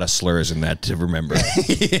lot of slurs in that to remember.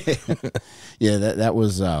 Yeah, that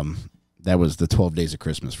was the 12 Days of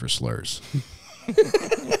Christmas for slurs.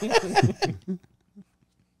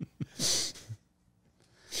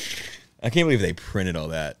 I can't believe they printed all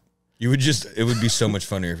that. It would be so much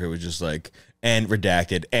funnier if it was just like, and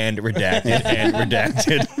redacted, and redacted, and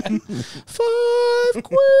redacted. 5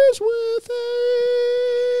 quiz with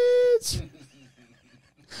AIDS.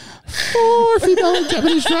 4 female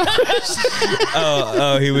Japanese drivers.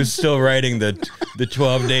 Oh, he was still writing the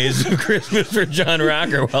 12 Days of Christmas for John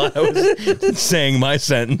Rocker while I was saying my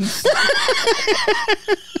sentence.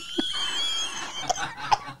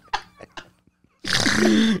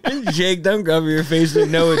 Jake, don't cover your face. They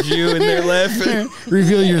know it's you, and they're laughing.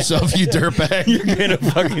 Reveal yourself, you dirtbag. You're gonna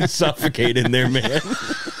fucking suffocate in there, man.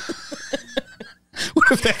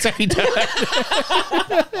 What if that's how he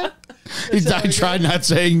died? He died trying not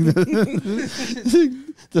saying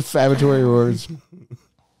the defamatory words.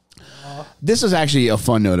 This is actually a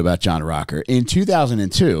fun note about John Rocker. In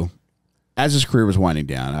 2002, as his career was winding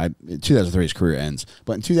down, in 2003 his career ends,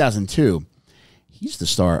 but in 2002, he's the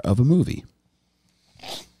star of a movie.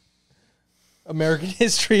 American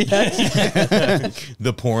History X.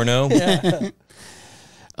 The porno. Yeah.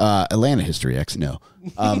 Atlanta History X, no.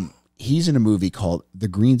 He's in a movie called The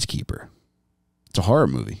Greenskeeper. It's a horror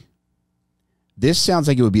movie. This sounds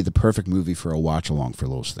like it would be the perfect movie for a watch-along for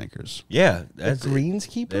Little Stinkers. Yeah. That's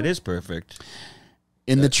Greenskeeper? That is perfect.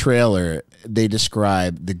 In the trailer, they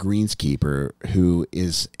describe the greenskeeper, who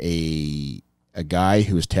is a guy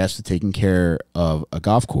who is tasked with taking care of a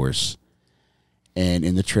golf course. And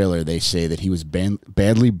in the trailer, they say that he was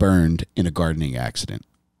badly burned in a gardening accident.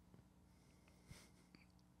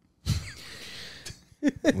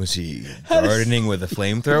 Was he gardening with a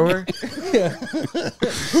flamethrower? Yeah.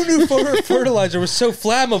 Who knew fertilizer was so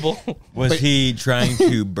flammable? Was he trying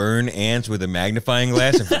to burn ants with a magnifying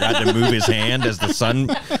glass and forgot to move his hand as the sun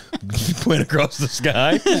went across the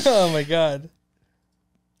sky? Oh my god.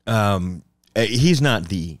 He's not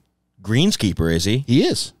the greenskeeper, is he? He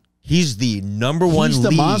is. He's the number one He's the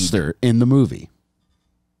lead. monster in the movie.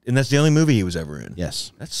 And that's the only movie he was ever in.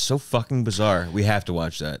 Yes. That's so fucking bizarre. We have to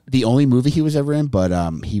watch that. The only movie he was ever in, but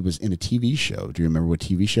he was in a TV show. Do you remember what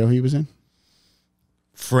TV show he was in?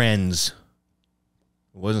 Friends.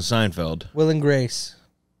 It wasn't Seinfeld. Will and Grace.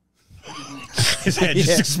 His head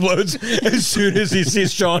just explodes as soon as he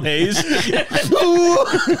sees Sean Hayes. I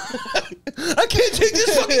can't take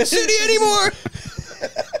this fucking city anymore.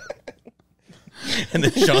 And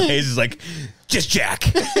then Sean Hayes is like, just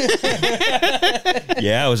Jack.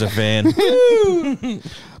 Yeah, I was a fan.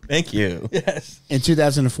 Thank you. Yes. In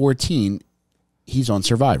 2014, he's on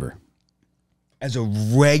Survivor. As a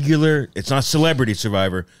regular, it's not celebrity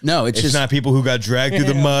Survivor. No, It's just not people who got dragged through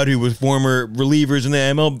the mud, who was former relievers in the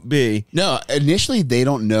MLB. No, initially they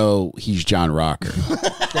don't know he's John Rocker.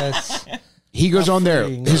 That's He goes on there.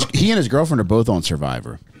 freeing. He and his girlfriend are both on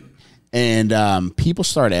Survivor. And people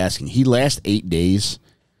start asking. He lasts 8 days.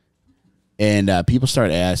 And people start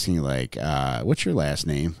asking, like, what's your last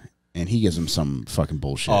name? And he gives them some fucking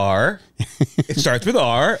bullshit. R. It starts with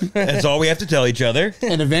R. That's all we have to tell each other.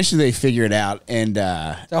 And eventually they figure it out. And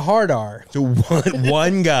a hard R. So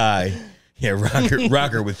one guy. Yeah,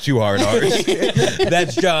 rocker with 2 hard R's.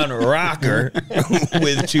 That's John Rocker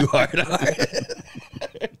with 2 hard R's.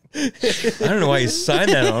 I don't know why he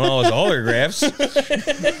signed that on all his autographs.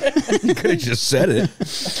 He could have just said it.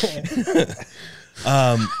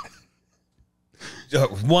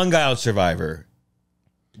 One guy on Survivor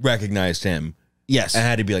recognized him. yes. I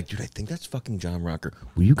had to be like, dude, I think that's fucking John Rocker.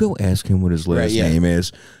 Will you go ask him what his last name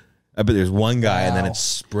is? I bet there's one guy, and then it's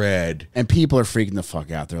spread. And people are freaking the fuck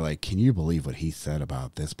out. They're like, can you believe what he said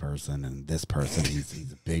about this person and this person?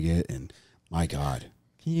 He's a bigot. And my God.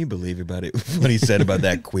 Can you believe about it? What he said about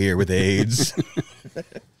that queer with AIDS?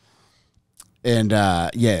 And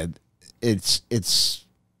yeah, it's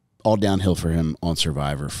all downhill for him on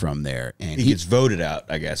Survivor from there. And He gets voted out,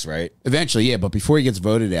 I guess, right? eventually, yeah, but before he gets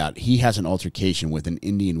voted out, he has an altercation with an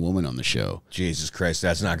Indian woman on the show. Jesus Christ,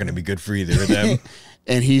 that's not going to be good for either of them.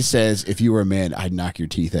 And he says, if you were a man, I'd knock your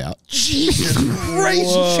teeth out. Jesus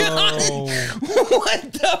Christ, John!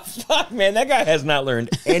 What the fuck, man? That guy has not learned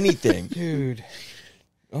anything. Dude.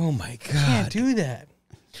 Oh my God. Can't do that.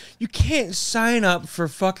 You can't sign up for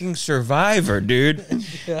fucking Survivor, dude.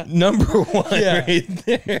 Yeah. Number one right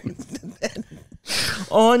there.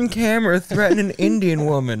 On camera threatening an Indian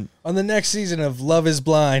woman. On the next season of Love is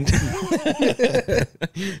Blind.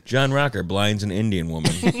 John Rocker blinds an Indian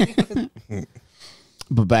woman.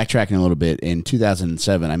 But backtracking a little bit, in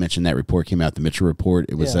 2007, I mentioned that report came out, the Mitchell Report.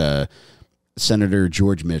 It was Senator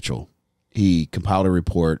George Mitchell. He compiled a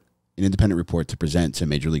report, an independent report to present to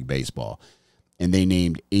Major League Baseball. And they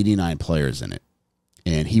named 89 players in it.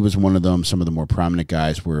 And he was one of them. Some of the more prominent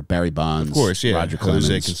guys were Barry Bonds, Of course, yeah. Roger Clemens.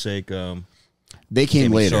 Jose Canseco. They came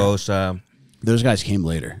Sammy later. Sosa, Those guys came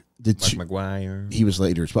later. Mark McGwire. He was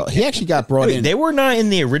later as well. He actually got brought in. They were not in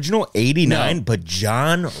the original 89, No. but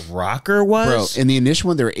John Rocker was? Bro, in the initial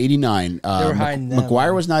one, there were 89. They were hiding them.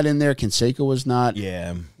 McGuire was not in there. Canseco was not.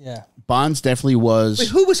 Yeah. Yeah. Bonds definitely was. Wait,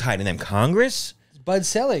 who was hiding them? Congress? Bud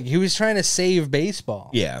Selig. He was trying to save baseball.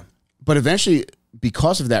 Yeah. But eventually,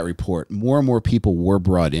 because of that report, more and more people were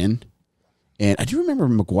brought in. And I do remember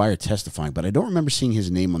McGuire testifying, but I don't remember seeing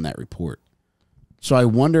his name on that report. So I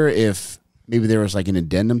wonder if maybe there was like an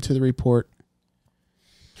addendum to the report.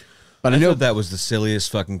 But I know thought that was the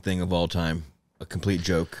silliest fucking thing of all time. A complete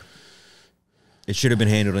joke. It should have been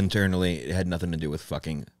handled internally. It had nothing to do with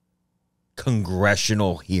fucking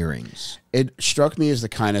congressional hearings. It struck me as the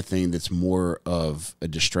kind of thing that's more of a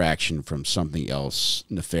distraction from something else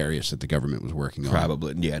nefarious that the government was working on.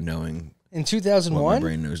 Probably, yeah, knowing In what 2001? my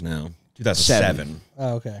brain knows now. 2007.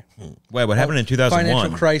 Oh, okay. Wait, what happened in 2001?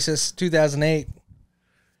 Financial crisis, 2008.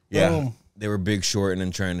 Yeah, Boom. they were big shorting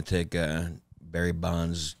and trying to take Barry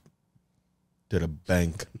Bonds to the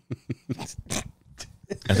bank.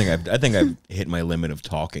 I think I've hit my limit of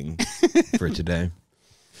talking for today.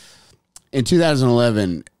 In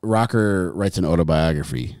 2011, Rocker writes an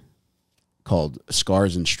autobiography called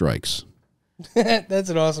Scars and Strikes. That's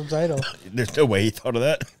an awesome title. There's no way he thought of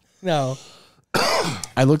that. No.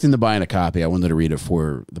 I looked into buying a copy. I wanted to read it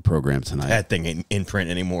for the program tonight. That thing ain't in print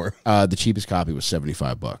anymore. The cheapest copy was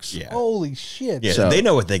 $75. Yeah. Holy shit. Yeah, So- they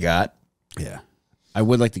know what they got. Yeah. I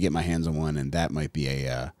would like to get my hands on one, and that might be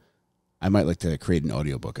I might like to create an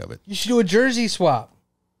audiobook of it. You should do a jersey swap.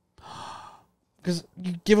 Because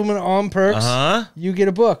you give them an on perks, you get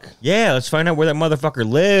a book. Yeah, let's find out where that motherfucker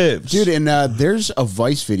lives. Dude, and there's a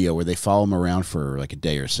Vice video where they follow him around for like a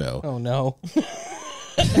day or so. Oh, no.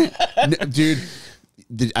 Dude,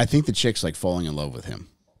 I think the chick's like falling in love with him.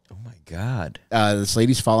 Oh my God. This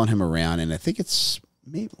lady's following him around, and I think it's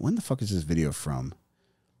maybe, when the fuck is this video from?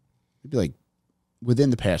 Maybe like within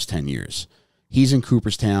the past 10 years. He's in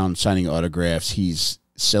Cooperstown signing autographs. He's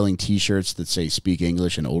selling T-shirts that say "Speak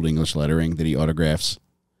English" and Old English lettering that he autographs.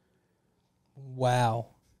 Wow.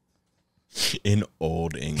 In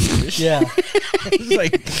Old English. Yeah. It's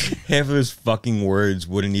like half of his fucking words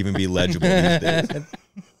wouldn't even be legible these days.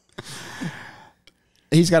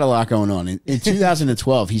 He's got a lot going on. In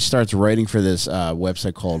 2012, he starts writing for this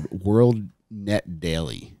website called World Net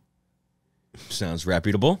Daily. Sounds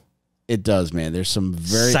reputable. It does, man. There's some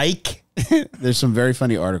very Psych. there's some very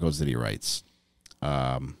funny articles that he writes.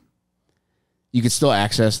 You can still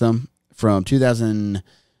access them from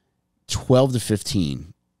 2012 to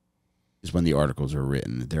 15 is when the articles are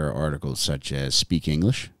written. There are articles such as "Speak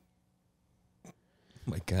English." Oh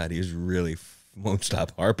my God, he's really won't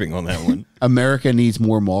stop harping on that one. America needs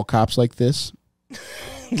more mall cops like this.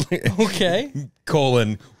 Okay.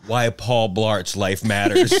 Colon, why Paul Blart's life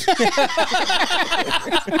matters.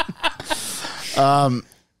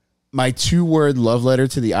 My 2-word love letter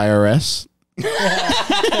to the IRS.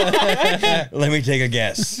 Let me take a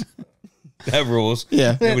guess. That rules.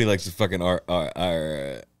 Yeah. Nobody likes the fucking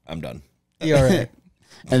I'm done. ERA.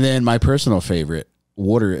 And then my personal favorite,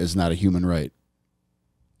 water is not a human right.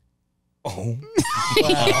 Oh.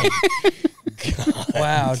 Wow.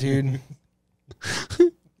 Wow, dude.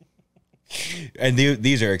 And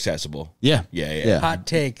these are accessible. Yeah. Yeah. Hot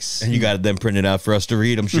takes. And you got them printed out for us to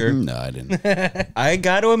read, I'm sure. No, I didn't. I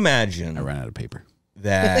got to imagine I ran out of paper.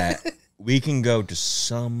 that we can go to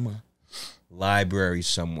some library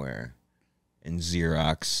somewhere and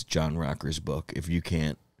Xerox John Rocker's book if you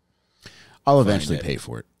can't. I'll eventually pay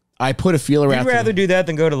for it. I put a feeler out. You'd rather do that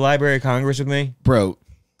than go to the Library of Congress with me? Bro.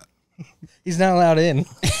 He's not allowed in.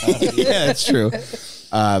 Yeah, that's true.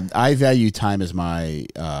 I value time as my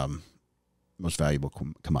most valuable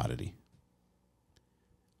commodity.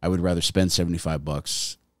 I would rather spend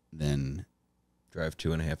 $75 than Drive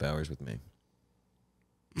 2.5 hours with me.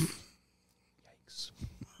 Yikes.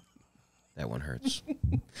 That one hurts.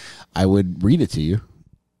 I would read it to you.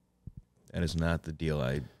 That is not the deal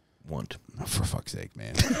I want. Oh, for fuck's sake,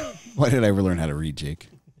 man. Why did I ever learn how to read, Jake?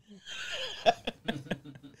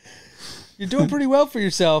 You're doing pretty well for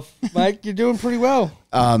yourself, Mike. You're doing pretty well.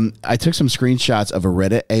 I took some screenshots of a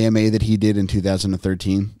Reddit AMA that he did in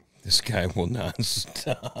 2013. This guy will not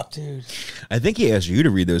stop. Dude. I think he asked you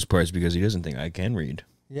to read those parts because he doesn't think I can read.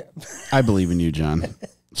 Yeah. I believe in you, John.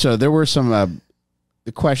 So there were some,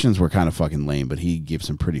 the questions were kind of fucking lame, but he gave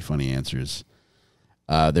some pretty funny answers.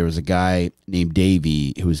 There was a guy named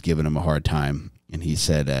Davey who was giving him a hard time, and he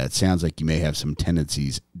said, it sounds like you may have some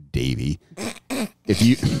tendencies, Davey.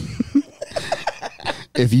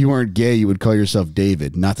 If you weren't gay, you would call yourself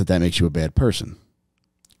David. Not that that makes you a bad person.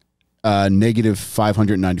 Negative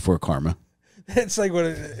 594 karma. It's like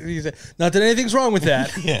what he said. Not that anything's wrong with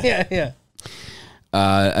that. Yeah.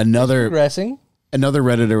 Another Progressing.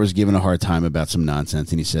 Redditor was given a hard time about some nonsense,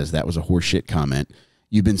 and he says that was a horseshit comment.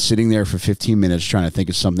 You've been sitting there for 15 minutes trying to think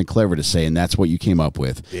of something clever to say, and that's what you came up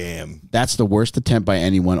with. Damn. That's the worst attempt by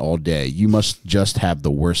anyone all day. You must just have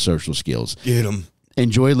the worst social skills. Get him.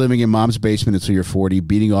 Enjoy living in mom's basement until you're 40,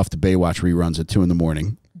 beating off the Baywatch reruns at 2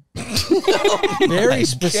 a.m. Very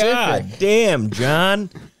specific. God damn, John.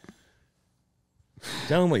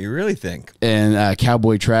 Tell him what you really think. And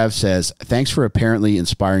Cowboy Trav says, thanks for apparently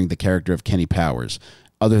inspiring the character of Kenny Powers.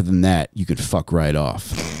 Other than that, you could fuck right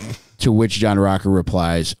off. To which John Rocker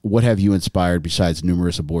replies, what have you inspired besides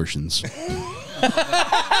numerous abortions?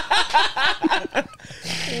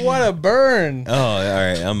 What a burn. Oh, all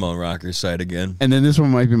right. I'm on Rocker's side again. And then this one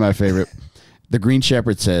might be my favorite. The Green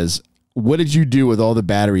Shepherd says, what did you do with all the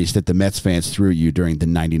batteries that the Mets fans threw at you during the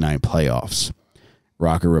 99 playoffs?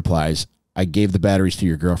 Rocker replies, I gave the batteries to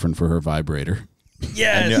your girlfriend for her vibrator.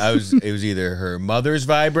 Yes. It was either her mother's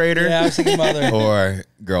vibrator Yeah, I was thinking mother. or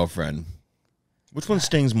girlfriend. Which one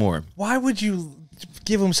stings more? Why would you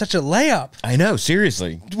give him such a layup? I know,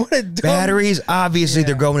 seriously. What a dumb... Batteries, obviously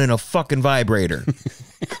they're going in a fucking vibrator.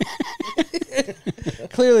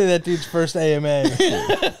 Clearly that dude's first AMA.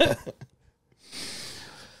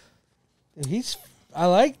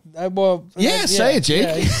 Say it,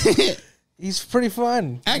 Jake. Yeah, he's pretty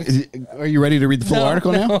fun. Are you ready to read the full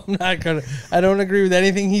article now? No, I'm not gonna. I don't agree with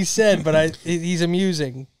anything he said, but he's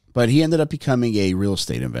amusing. But he ended up becoming a real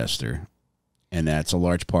estate investor, and that's a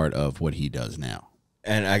large part of what he does now.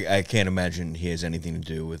 And I can't imagine he has anything to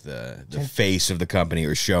do with the face of the company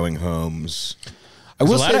or showing homes. A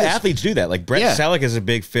lot of athletes do that. Like Brett Selleck is a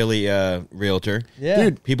big Philly realtor. Yeah.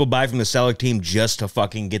 Dude, people buy from the Selleck team just to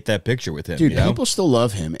fucking get that picture with him. Dude, you know? people still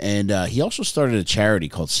love him. And he also started a charity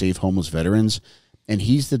called Save Homeless Veterans, and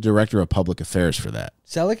he's the director of public affairs for that.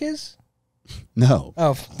 Selleck is? No.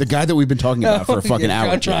 Oh. The guy that we've been talking about for a fucking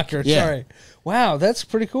hour. Rocker, sorry. Wow, that's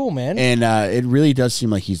pretty cool, man. And it really does seem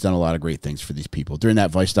like he's done a lot of great things for these people. During that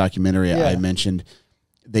Vice documentary I mentioned,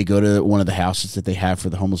 they go to one of the houses that they have for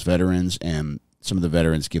the homeless veterans, and some of the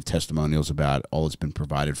veterans give testimonials about all that's been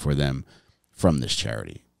provided for them from this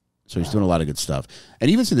charity. So he's doing a lot of good stuff. And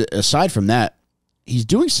even aside from that, he's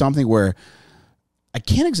doing something where I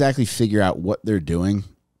can't exactly figure out what they're doing,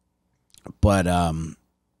 but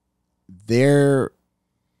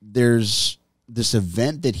there's this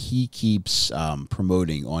event that he keeps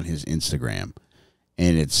promoting on his Instagram,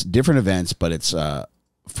 and it's different events, but it's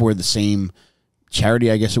for the same charity,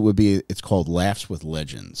 I guess it would be. It's called Laughs with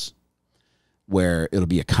Legends, where it'll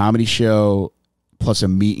be a comedy show plus a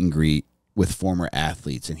meet and greet with former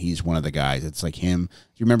athletes, and he's one of the guys. It's like him. Do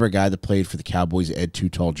you remember a guy that played for the Cowboys, Ed Too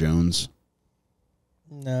Tall Jones?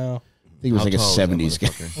 No. I think it was like a 70s guy.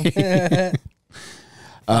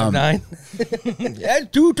 5'9".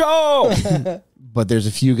 That's too tall. But there's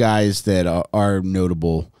a few guys that are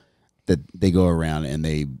notable that they go around and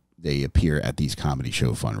they appear at these comedy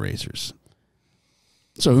show fundraisers.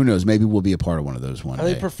 So who knows? Maybe we'll be a part of one of those one day. Are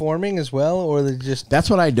they performing as well, or are they just... That's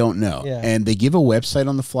what I don't know. Yeah. And they give a website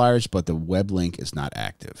on the flyers, but the web link is not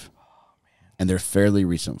active. And they're fairly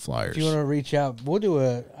recent flyers. If you want to reach out,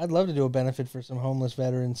 I'd love to do a benefit for some homeless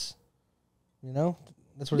veterans. You know?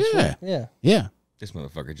 That's what it's for. Yeah. Yeah. This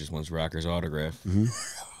motherfucker just wants Rocker's autograph. Mm-hmm.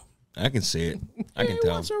 I can see it. I can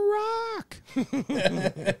tell. He wants a rock.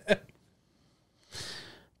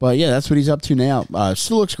 But yeah, that's what he's up to now.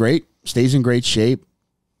 Still looks great. Stays in great shape.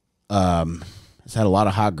 Has had a lot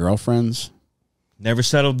of hot girlfriends. Never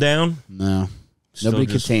settled down? No. Still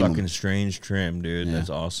Nobody just could tame fucking him. strange trim, dude. Yeah. That's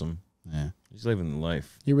awesome. Yeah. He's living the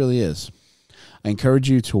life. He really is. I encourage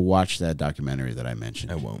you to watch that documentary that I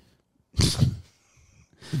mentioned. I won't.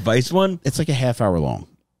 Vice one? It's like a half hour long.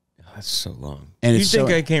 Oh, that's so long. And you it's think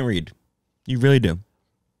I can't read? You really do.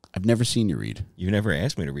 I've never seen you read. You've never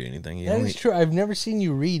asked me to read anything. That is true. I've never seen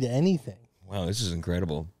you read anything. Wow, this is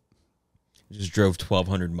incredible. I just drove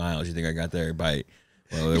 1,200 miles. You think I got there by...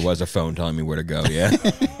 Well, there was a phone telling me where to go, yeah?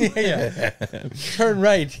 Yeah. Turn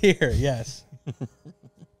right here, yes.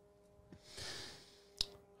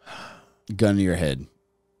 Gun to your head.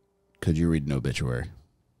 Could you read an obituary?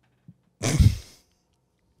 No.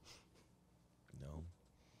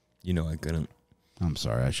 You know I couldn't. I'm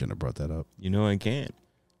sorry. I shouldn't have brought that up. You know I can't.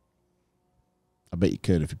 I bet you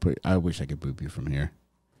could if you put... I wish I could boop you from here.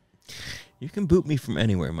 You can boot me from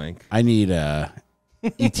anywhere, Mike. I need a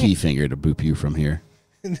ET finger to boop you from here.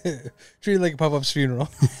 Treat it like a Pop-Up's funeral.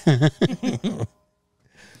 I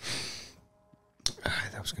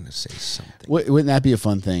was going to say something. Wouldn't that be a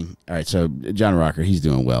fun thing? All right, so John Rocker, he's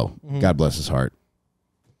doing well. Mm-hmm. God bless his heart.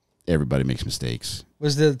 Everybody makes mistakes.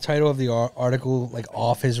 Was the title of the article like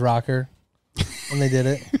 "Off His Rocker" when they did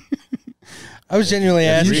it? I was genuinely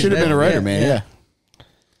asking. You should have been a writer, yeah, man.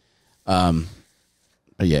 Yeah.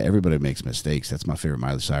 But yeah, everybody makes mistakes. That's my favorite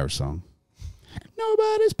Miley Cyrus song.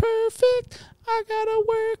 Nobody's perfect. I gotta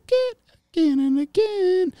work it again and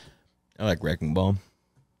again. I like Wrecking Ball.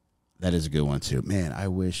 That is a good one too. Man, I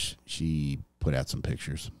wish she put out some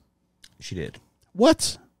pictures. She did.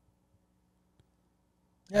 What?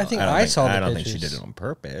 Yeah, I think I saw the I don't pictures. think she did it on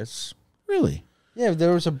purpose. Really? Yeah,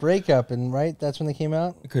 there was a breakup, and right, that's when they came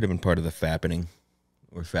out. It could have been part of the Fappening,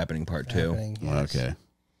 or Fappening Part 2. Yes. Okay.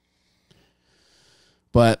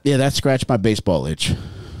 But yeah, that scratched my baseball itch.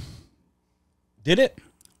 Did it?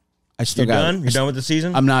 I still You're got. done? You're done with the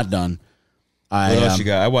season? I'm not done. What else you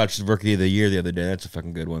got? I watched Rookie of the Year the other day. That's a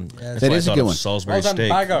fucking good one. Yeah, that is a good one. Salisbury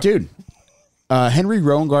steak. Dude, Henry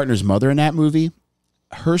Rowengartner's mother in that movie,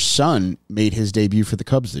 her son made his debut for the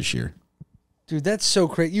Cubs this year. Dude, that's so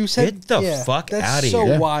crazy. You said Get the fuck that's outta so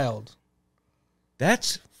here. wild.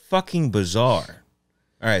 That's fucking bizarre.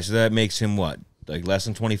 All right, so that makes him what? Like less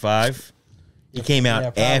than 25? He came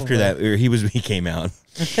out after that, or he came out.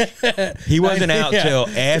 He wasn't out till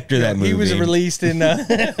after that movie. He was released in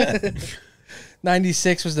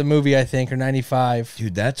 96 was the movie, I think, or 95.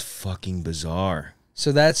 Dude, that's fucking bizarre.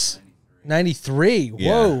 So that's 93. Yeah.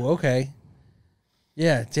 Whoa, okay.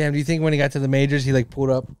 Yeah, damn. Do you think when he got to the majors, he like pulled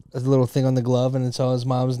up a little thing on the glove and it saw his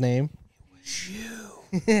mom's name?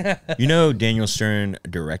 You know Daniel Stern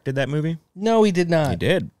directed that movie? No, he did not. He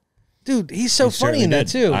did. Dude, he's so He funny in that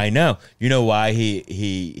certainly did. too. I know. You know why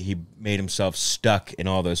he made himself stuck in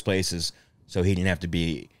all those places so he didn't have to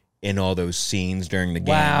be in all those scenes during the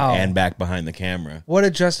game and back behind the camera. What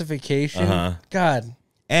a justification. God.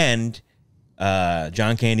 And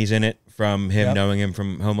John Candy's in it from him knowing him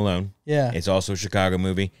from Home Alone. Yeah. It's also a Chicago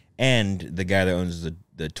movie. And the guy that owns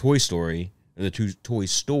the Toy Story, the toy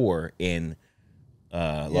store in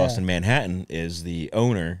Lost in Manhattan is the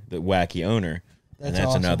owner, the wacky owner. And that's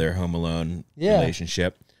awesome. another Home Alone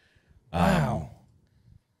relationship. Wow.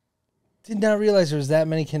 Did not realize there was that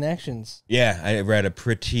many connections. Yeah, I read a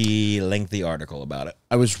pretty lengthy article about it.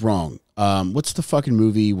 I was wrong. What's the fucking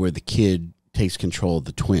movie where the kid takes control of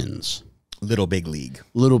the twins? Little Big League.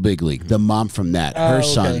 Little Big League. The mom from that. Her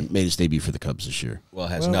son okay. made his debut for the Cubs this year. Well, it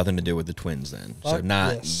has nothing to do with the twins then. So Fuck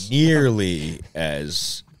not yes. nearly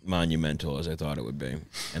as monumental as I thought it would be.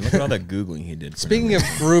 And look at all that Googling he did. Speaking of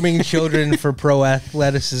grooming children for pro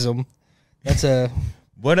athleticism, that's a...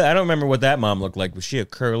 What I don't remember what that mom looked like. Was she a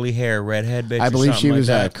curly hair redhead bitch? I or believe something she was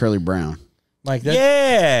like that? Curly Brown. Like that.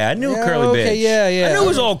 Yeah, I knew Yeah, curly okay, bitch. yeah. I knew it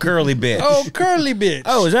was all curly bitch. Oh, curly bitch.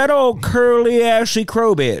 Oh, is that old curly Ashley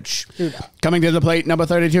Crow bitch? Coming to the plate, number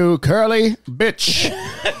 32, Curly Bitch.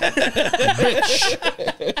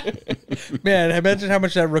 Man, imagine how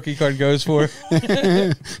much that rookie card goes for.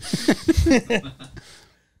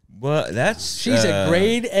 Well, that's She's a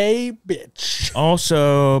grade A bitch.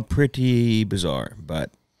 also pretty bizarre,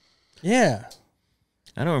 but Yeah.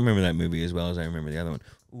 I don't remember that movie as well as I remember the other one.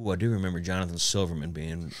 Ooh, I do remember Jonathan Silverman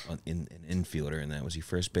being an infielder, and that was he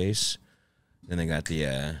first base. Then they got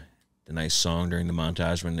the nice song during the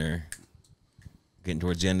montage when they're getting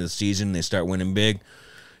towards the end of the season. They start winning big.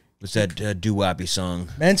 What's that doo-woppy song?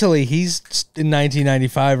 Mentally, he's in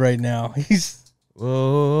 1995 right now. He's...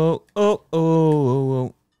 Oh, oh, oh, oh,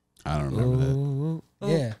 oh. I don't remember that.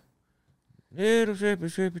 Yeah. Little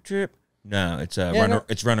trippy, trip. No, it's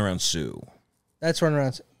it's Run Around Sue. That's Run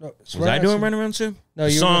Around... No, Was I doing Run Around Sue? No,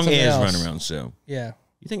 the you were doing song something is else. Run Around Sue. Yeah.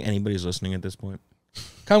 You think anybody's listening at this point?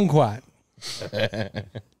 Kumquat.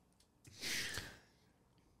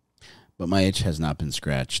 But my itch has not been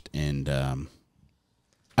scratched, and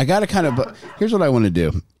I got to kind of... here's what I want to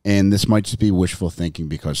do, and this might just be wishful thinking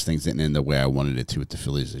because things didn't end the way I wanted it to with the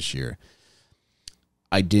Phillies this year.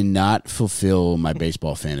 I did not fulfill my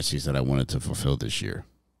baseball fantasies that I wanted to fulfill this year.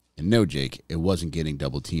 And no, Jake, it wasn't getting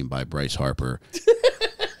double-teamed by Bryce Harper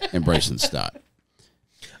and Bryson Stott.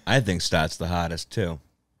 I think Stott's the hottest, too.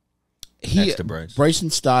 Next to Bryce. Bryson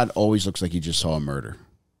Stott always looks like he just saw a murder.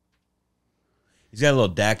 He's got a little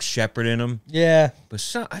Dax Shepard in him. Yeah.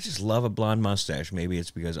 But I just love a blonde mustache. Maybe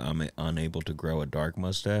it's because I'm unable to grow a dark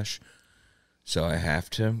mustache. So I have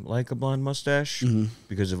to like a blonde mustache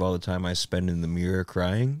because of all the time I spend in the mirror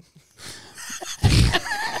crying.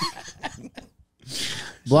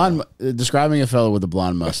 Blonde. Describing a fellow with a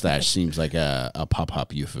blonde mustache seems like a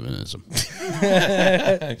pop-up euphemism.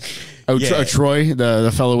 Troy,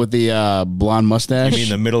 the fellow with the blonde mustache. You mean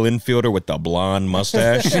the middle infielder with the blonde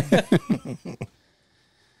mustache?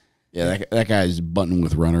 Yeah, that guy's button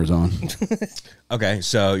with runners on. Okay,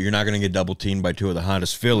 so you're not going to get double teamed by two of the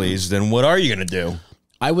hottest Phillies. Then what are you going to do?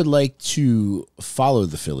 I would like to follow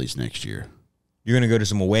the Phillies next year. You're going to go to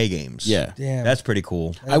some away games. Yeah. Damn. That's pretty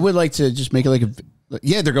cool. I would like to just make it like a...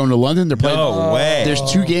 Yeah, they're going to London. They're playing... No way. There's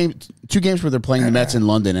two games where they're playing the Mets in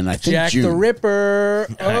London, and I think Jack June. the Ripper.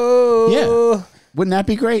 Oh. Yeah. Wouldn't that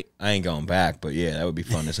be great? I ain't going back, but yeah, that would be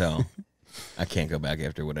fun as hell. I can't go back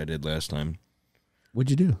after what I did last time. What'd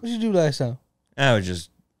you do? What'd you do last time? I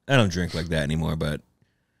don't drink like that anymore, but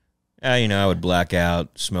I would black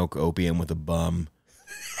out, smoke opium with a bum,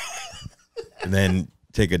 and then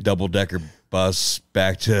take a double-decker bus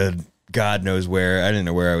back to God knows where. I didn't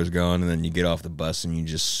know where I was going, and then you get off the bus and you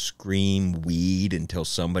just scream weed until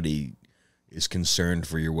somebody is concerned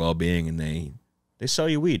for your well-being, and they sell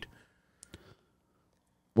you weed.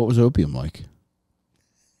 What was opium like?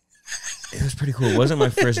 It was pretty cool. It wasn't my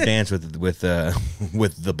first dance with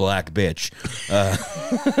the black bitch,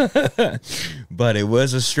 but it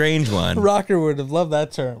was a strange one. Rocker would have loved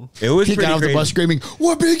that term. It was Get pretty down off the crazy. bus screaming,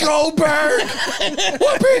 "Whoopi Goldberg!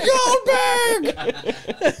 Whoopi Goldberg!"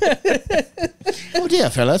 Oh dear,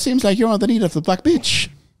 fella, seems like you're on the need of the black bitch.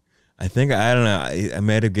 I think, I don't know, I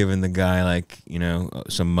might have given the guy, like,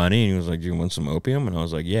 some money, and he was like, "Do you want some opium?" And I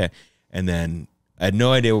was like, "Yeah." And then I had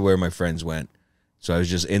no idea where my friends went, so I was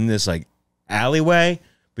just in this like alleyway.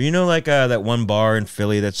 But like that one bar in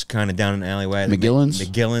Philly that's kind of down an alleyway, McGillen's.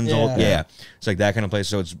 Yeah. It's like that kind of place.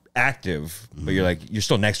 So it's active, but you're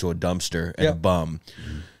still next to a dumpster and a bum,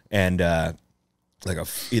 and like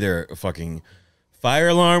either a fucking fire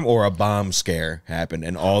alarm or a bomb scare happened,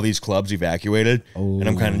 and all these clubs evacuated. And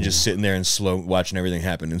I'm kind of just sitting there and watching everything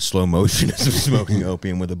happen in slow motion as I'm smoking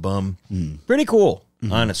opium with a bum. Pretty cool,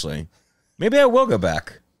 honestly. Maybe I will go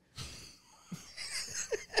back.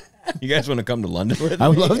 You guys want to come to London with me? I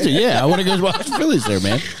would love to. Yeah, I want to go watch the Phillies there,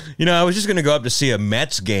 man. I was just going to go up to see a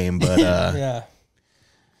Mets game, but Yeah.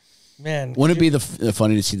 Man. Wouldn't it be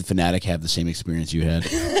funny to see the Fanatic have the same experience you had?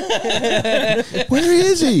 Where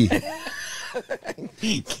is he? Get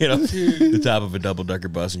up to the top of a double-decker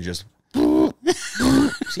bus and just...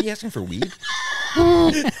 Is he asking for weed?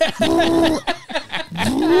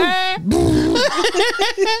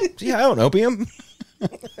 See, I don't opium.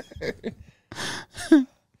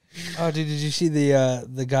 Oh, dude, did you see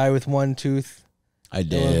the guy with one tooth? I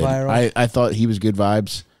That went did. viral? I thought he was good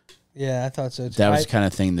vibes. Yeah, I thought so too. That was the kind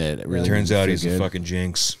of thing that really Turns out he's good. a fucking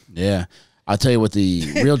jinx. Yeah. I'll tell you what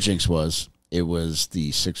the real jinx was. It was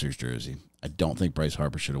the Sixers jersey. I don't think Bryce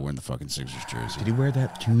Harper should have worn the fucking Sixers jersey. Did he wear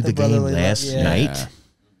that to the game brotherly love, last yeah. night?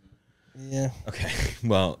 Yeah. Okay,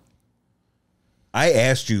 well, I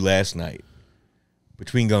asked you last night,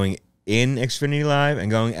 between going in Xfinity Live and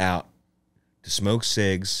going out to smoke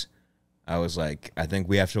cigs, I was like, I think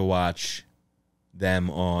we have to watch them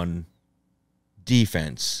on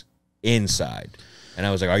defense inside. And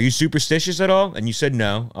I was like, are you superstitious at all? And you said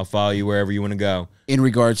no. I'll follow you wherever you want to go. In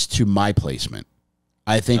regards to my placement,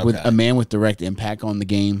 I think with Okay. a man with direct impact on the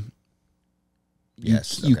game,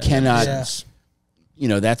 Yes. you okay. cannot,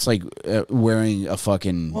 Yeah. that's like wearing a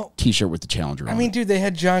fucking T-shirt with the Challenger on I mean, it. dude, they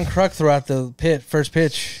had John Kruk throughout the first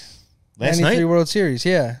pitch. Last 93 night? World Series,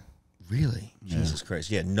 yeah. Really? Jesus Christ.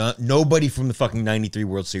 Yeah, nobody from the fucking 93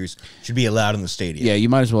 World Series should be allowed in the stadium. Yeah, you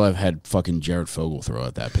might as well have had fucking Jared Fogle throw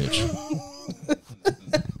out that pitch.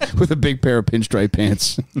 With a big pair of pinstripe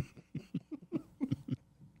pants.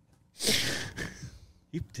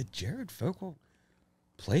 Did Jared Fogle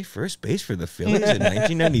play first base for the Phillies in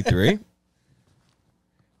 1993?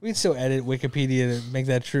 We can still edit Wikipedia to make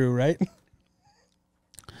that true, right?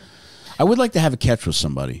 I would like to have a catch with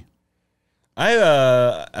somebody.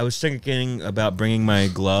 I was thinking about bringing my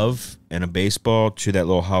glove and a baseball to that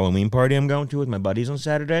little Halloween party I'm going to with my buddies on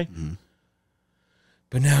Saturday. Mm-hmm.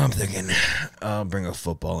 But now I'm thinking I'll bring a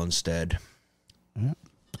football instead. Yeah.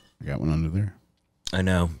 I got one under there. I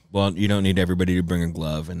know. Well, you don't need everybody to bring a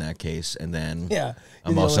glove in that case. And then Yeah.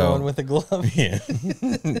 I'm the also only one with a glove. Yeah.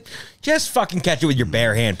 Just fucking catch it with your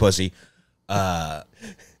bare hand, pussy. I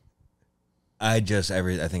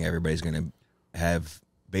think everybody's gonna have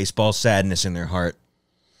baseball sadness in their heart.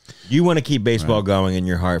 You want to keep baseball going in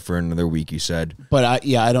your heart for another week, you said. But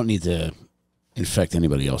I don't need to infect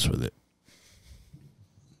anybody else with it.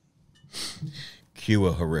 Cue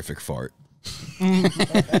a horrific fart.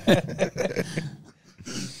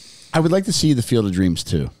 I would like to see the Field of Dreams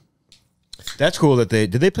too. That's cool that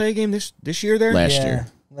did they play a game this year there? Last Yeah. year.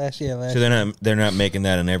 Last year. So they're not making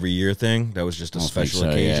that an every year thing. That was just a special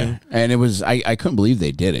occasion. Yeah. And it was I couldn't believe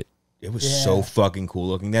they did it. It was so fucking cool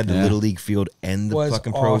looking. They had the little league field and the Was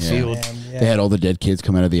fucking pro awesome, field. man. Yeah. They had all the dead kids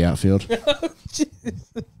come out of the outfield.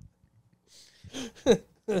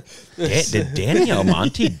 Did Danny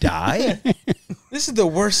Almonte die? This is the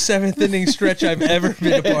worst seventh inning stretch I've ever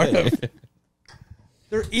been a part of.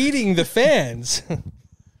 They're eating the fans.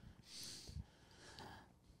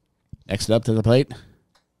 Next up to the plate,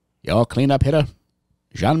 y'all cleanup hitter,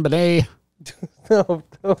 Jean Benet No.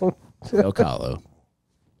 Ocalo.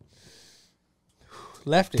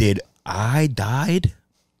 Lefty. Did I died?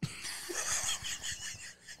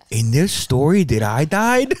 In this story, did I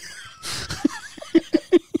died?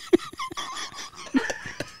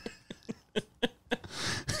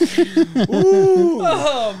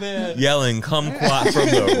 Oh man! Yelling kumquat from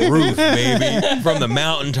the roof, baby, from the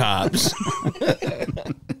mountaintops.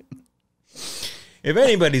 If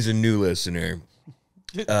anybody's a new listener,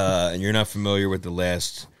 and you're not familiar with the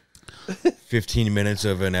last 15 minutes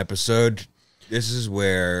of an episode, this is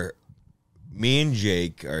where me and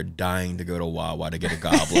Jake are dying to go to Wawa to get a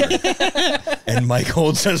gobbler, and Mike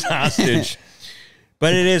holds us hostage.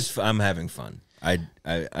 But it is, I'm having fun.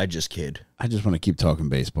 I just kid. I just want to keep talking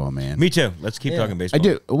baseball, man. Me too. Let's keep talking baseball. I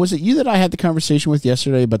do. Was it you that I had the conversation with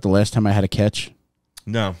yesterday about the last time I had a catch?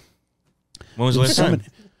 No. When was the last time?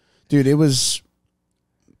 Dude, it was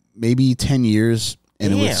maybe 10 years,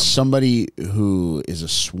 and it was somebody who is a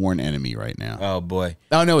sworn enemy right now. Oh, boy.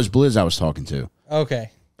 Oh, no, it was Blizz I was talking to. Okay.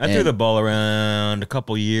 I threw the ball around a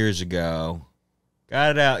couple years ago. Got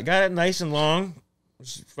it out. Got it nice and long.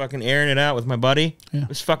 Was fucking airing it out with my buddy. Yeah. It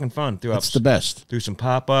was fucking fun. It's the best. Threw some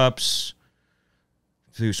pop-ups.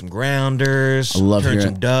 Threw some grounders. I love turned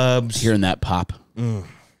some dubs. Hearing that pop. Dude,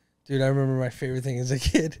 I remember my favorite thing as a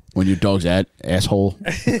kid. When your dog's asshole,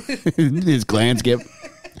 his glands get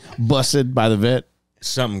busted by the vet.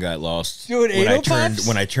 Something got lost. Dude, when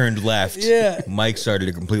I turned left, yeah. Mike started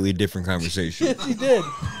a completely different conversation. Yes, he did.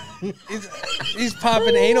 He's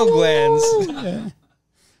popping anal glands. Yeah.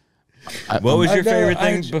 What was your favorite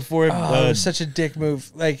thing before? It was such a dick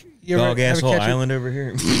move. Like you Dog ever asshole island over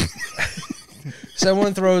here.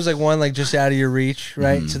 Someone throws like one like just out of your reach,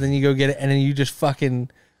 right? So then you go get it, and then you just fucking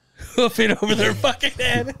hoof it over their fucking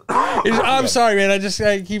head. I'm sorry, man.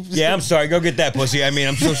 I keep. Yeah, I'm sorry. Go get that pussy. I mean,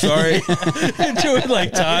 I'm so sorry. Do it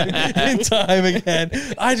like time and time again.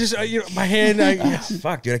 I just, my hand.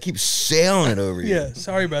 Fuck, dude. I keep sailing it over you. Yeah,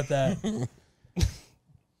 sorry about that.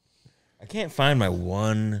 I can't find my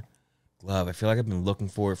one glove. I feel like I've been looking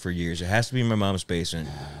for it for years. It has to be in my mom's basement,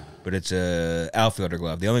 but it's a outfielder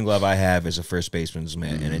glove. The only glove I have is a first baseman's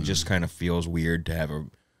mitt, and it just kind of feels weird to have a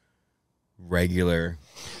regular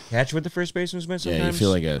catch with the first baseman's mitt sometimes. Yeah, you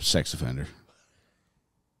feel like a sex offender.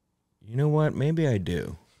 You know what? Maybe I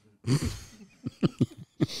do.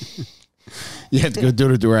 You have to go door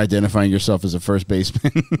to door identifying yourself as a first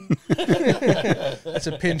baseman. That's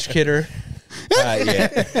a pinch kidder. Yeah.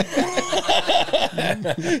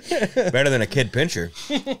 Better than a kid pincher.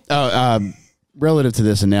 Relative to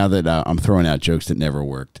this, and now that I'm throwing out jokes that never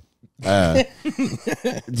worked. Here's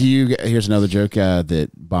another joke that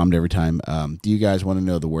bombed every time. Do you guys want to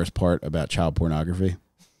know the worst part about child pornography?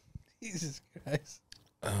 Jesus Christ.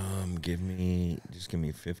 Give me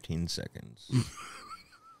 15 seconds.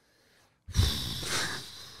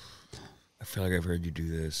 I feel like I've heard you do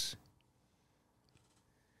this.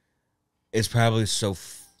 It's probably so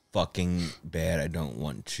fucking bad I don't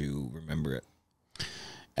want to remember it.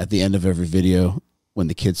 At the end of every video, when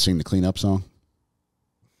the kids sing the cleanup song.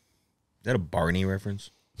 Is that a Barney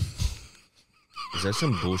reference? Is that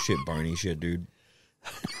some bullshit Barney shit, dude?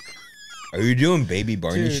 Are you doing baby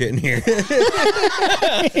Barney shit in here?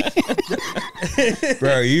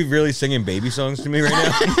 Bro, are you really singing baby songs to me right now?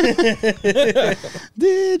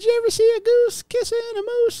 Did you ever see a goose kissing a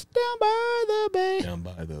moose down by the bay? Down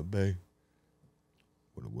by the bay.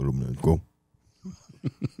 What a minute go.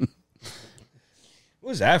 What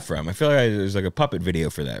was that from? I feel like there's like a puppet video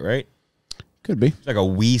for that, right? Could be. It's like a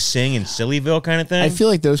We Sing in Sillyville kind of thing. I feel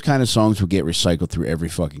like those kind of songs would get recycled through every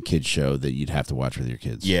fucking kid's show that you'd have to watch with your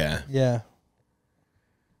kids. Yeah. Yeah.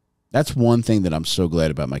 That's one thing that I'm so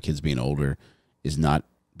glad about my kids being older is not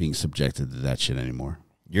being subjected to that shit anymore.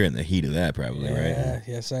 You're in the heat of that probably, right? Yeah,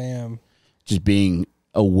 yes, I am. Just being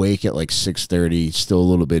awake at like 6:30, still a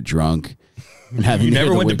little bit drunk. And having you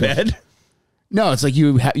never went to bed? No, it's like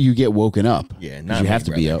you get woken up. Yeah, not you have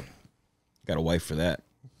to be up. Got a wife for that.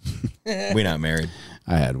 We're not married.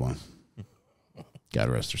 I had one. God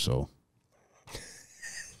rest her soul.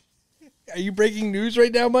 Are you breaking news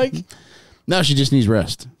right now, Mike? No, she just needs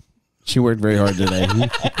rest. She worked very hard today.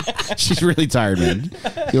 She's really tired, man.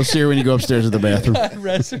 You'll see her when you go upstairs to the bathroom. God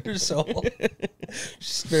rest her soul.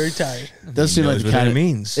 She's very tired. It does seem like the kind of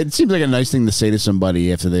means. It seems like a nice thing to say to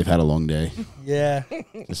somebody after they've had a long day. Yeah.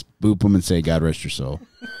 Just boop them and say, "God rest your soul."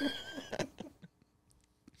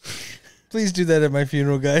 Please do that at my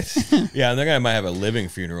funeral, guys. Yeah, I think I might have a living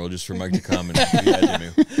funeral just for Mike to come and do that to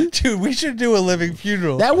me. Dude, we should do a living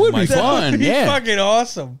funeral. That would be fun. That would be yeah, fucking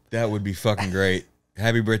awesome. That would be fucking great.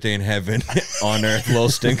 Happy birthday in heaven, on earth, little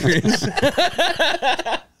stinkers.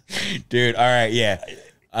 Dude, all right, yeah.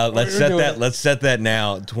 Let's set that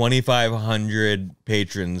now. 2,500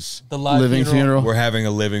 patrons. The live living funeral. We're having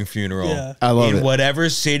a living funeral. Yeah. I love it. In whatever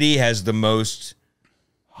city has the most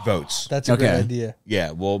votes. That's a great idea.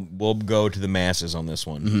 Yeah, we'll go to the masses on this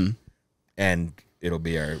one. Mm-hmm. And it'll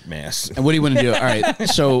be our mass. And what do you want to do? All right,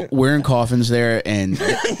 so we're in coffins there, and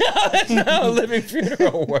no, living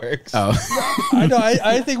funeral works. Oh, I know.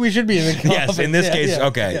 I think we should be in the coffin. Yes, in this case,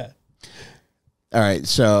 okay. Yeah. all right.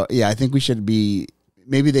 So yeah, I think we should be.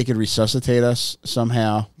 Maybe they could resuscitate us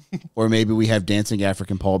somehow, or maybe we have dancing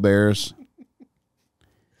African pallbearers.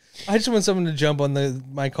 I just want someone to jump on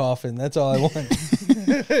my coffin. That's all I want.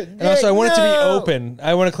 And also, I want it to be open.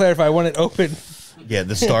 I want to clarify. I want it open. Yeah,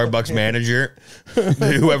 the Starbucks manager,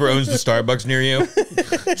 whoever owns the Starbucks near you.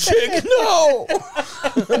 Chick, no.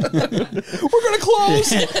 We're going to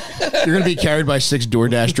close. You're going to be carried by 6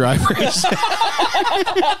 DoorDash drivers.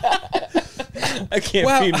 I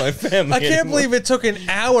can't feed my family. I can't believe it took an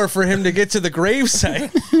hour for him to get to the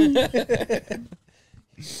gravesite.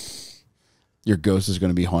 Your ghost is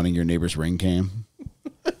going to be haunting your neighbor's ring cam.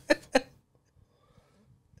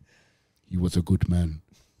 He was a good man.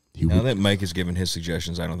 Now that Mike has given his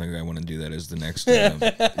suggestions, I don't think I want to do that as the next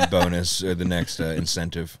bonus or the next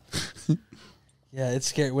incentive. Yeah, it's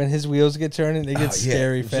scary. When his wheels get turning, they get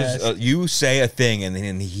scary fast. Just, you say a thing, and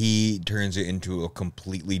then he turns it into a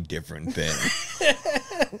completely different thing.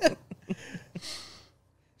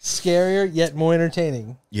 Scarier, yet more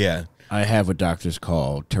entertaining. Yeah. I have what doctors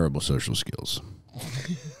call terrible social skills.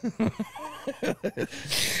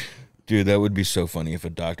 Dude, that would be so funny if a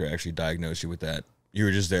doctor actually diagnosed you with that. You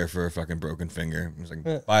were just there for a fucking broken finger. It was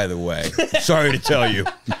like, by the way, sorry to tell you,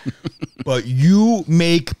 but you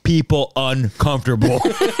make people uncomfortable.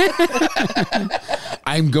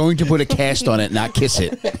 I'm going to put a cast on it, not kiss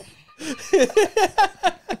it.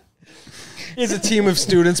 He has a team of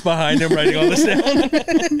students behind him writing all this down.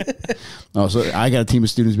 Oh, so I got a team of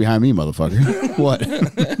students behind me, motherfucker. What?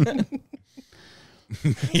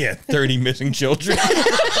 Yeah, 30 missing children.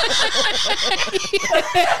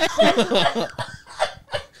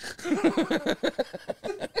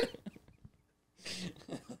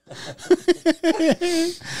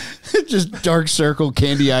 Just dark circle,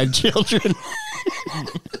 candy-eyed children.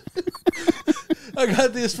 I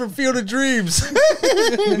got this from Field of Dreams.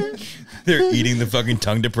 They're eating the fucking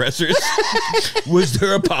tongue depressors. Was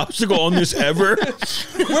there a popsicle on this ever?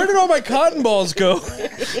 Where did all my cotton balls go?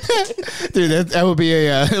 Dude, that would be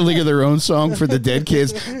a League of Their Own song for the dead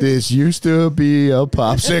kids. This used to be a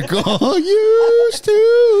popsicle. Used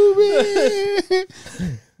to be.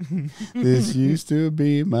 This used to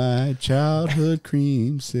be my childhood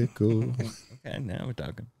creamsicle. Okay, now we're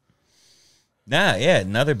talking. Nah, yeah,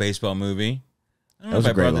 another baseball movie. I don't know if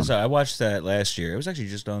I brought this up. I watched that last year. It was actually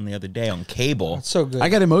just on the other day on cable. It's so good. I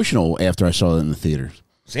got emotional after I saw it in the theaters.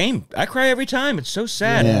 Same. I cry every time. It's so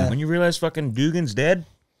sad when you realize fucking Dugan's dead.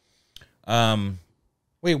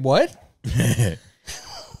 Wait, what?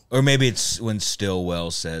 Or maybe it's when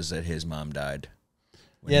Stillwell says that his mom died.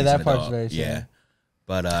 Yeah, that part's very sad. Yeah.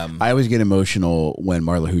 But I always get emotional when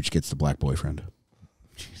Marla Hooch gets the black boyfriend.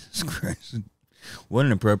 Jesus Christ. What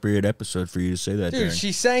an appropriate episode for you to say that, dude. Darren.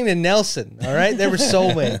 She sang to Nelson. All right, they were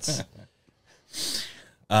soulmates.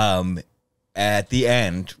 At the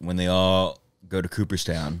end, when they all go to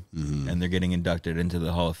Cooperstown and they're getting inducted into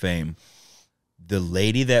the Hall of Fame, the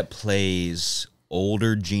lady that plays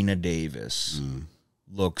older Gina Davis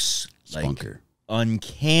looks like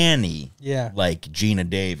uncanny, like Gina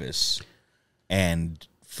Davis. And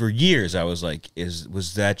for years, I was like,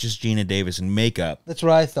 was that just Gina Davis in makeup? That's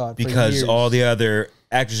what I thought. Because all the other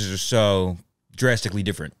actresses are so drastically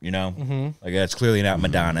different, you know? Like, that's clearly not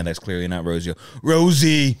Madonna. That's clearly not Rosie.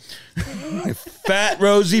 Rosie! Fat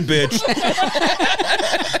Rosie, bitch.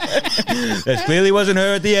 That clearly wasn't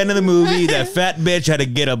her at the end of the movie. That fat bitch had to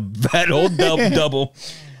get a fat old double.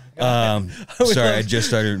 Sorry, I just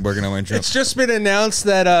started working on my intro. It's just been announced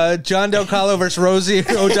that John Del Calo versus Rosie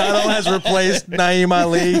O'Donnell has replaced Naeem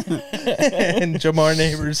Ali and Jamar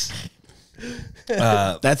Neighbors.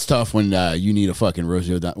 That's tough when you need a fucking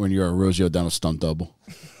Rosie O'Donnell, when you're a Rosie O'Donnell stunt double.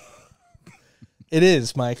 It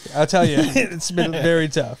is, Mike. I'll tell you, it's been very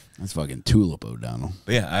tough. That's fucking Tulip O'Donnell.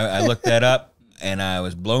 But yeah, I looked that up and I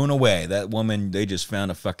was blown away. That woman, they just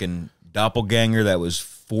found a fucking doppelganger that was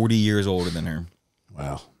 40 years older than her.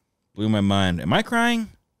 Wow. Blew my mind. Am I crying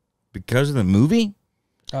because of the movie?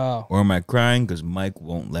 Oh. Or am I crying because Mike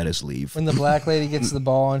won't let us leave? When the black lady gets the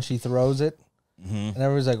ball and she throws it, and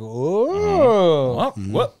everyone's like, "Oh,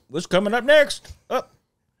 What's coming up next?" Oh.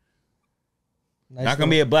 Nice Not gonna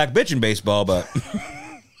be a black bitch in baseball, but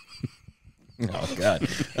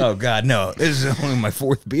oh god, no! This is only my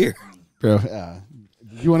 4th beer, bro.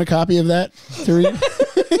 You want a copy of that to read?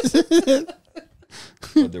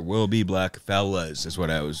 But there will be black fellas. Is what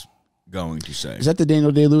I was going to say. Is that the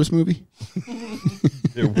Daniel Day-Lewis movie?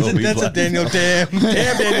 There will be. That's a Daniel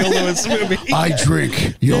Daniel Lewis movie. I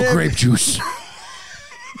drink your grape juice.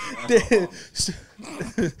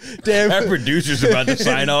 Damn. Our producer's about to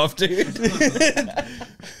sign off, dude.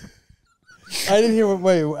 I didn't hear what.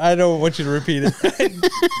 Wait, I don't want you to repeat it.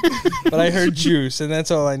 But I heard juice, and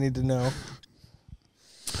that's all I need to know.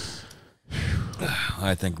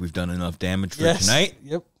 I think we've done enough damage for Yes. tonight.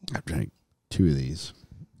 Yep. I've drank 2 of these,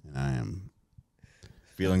 and I am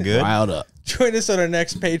Feeling good? riled up. Join us on our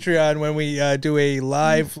next Patreon when we do a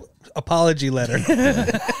live apology letter.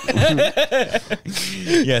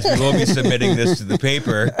 Yes, we will be submitting this to the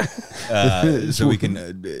paper so we can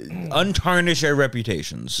untarnish our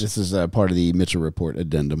reputations. This is part of the Mitchell Report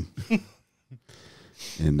addendum.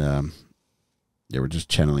 And yeah, we're just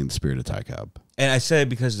channeling the spirit of Ty Cobb. And I said it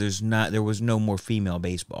because there was no more female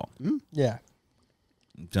baseball. Yeah.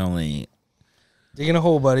 It's only Digging a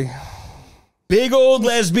hole, buddy. big old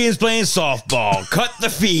lesbians playing softball. Cut the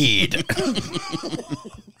feed.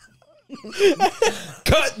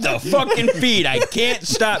 Cut the fucking feed. I can't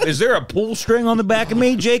stop. Is there a pull string on the back of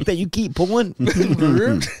me, Jake, that you keep pulling?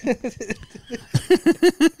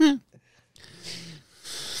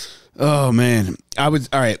 Oh, man. All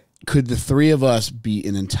right. Could the 3 of us be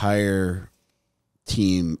an entire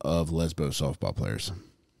team of lesbo softball players?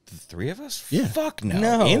 The 3 of us? Yeah. Fuck no.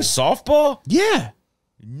 No. In softball? Yeah.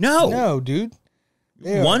 No. No, dude.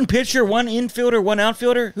 Yeah. One pitcher, one infielder, one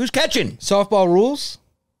outfielder. Who's catching? Softball rules.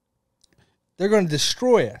 They're going to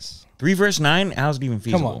destroy us. 3 versus 9? How's it even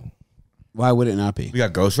feasible? Come on. Why would it not be? We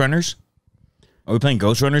got Ghost Runners? Are we playing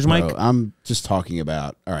Ghost Runners, Mike? Bro, I'm just talking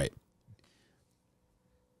about. All right.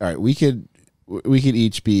 We could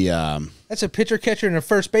each be. That's a pitcher, catcher, and a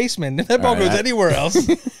first baseman. If that ball right, goes anywhere else,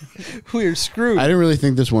 we're screwed. I didn't really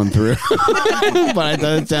think this one through, but I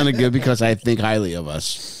thought it sounded good because I think highly of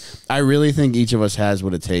us. I really think each of us has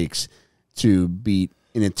what it takes to beat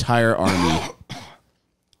an entire army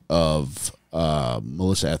of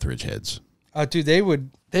Melissa Etheridge heads. Oh, dude, they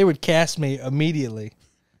would cast me immediately.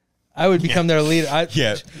 I would become their leader.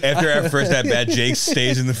 Yeah. After our first at bat, Jake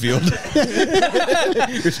stays in the field.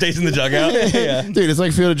 Or stays in the dugout. Yeah. Dude, it's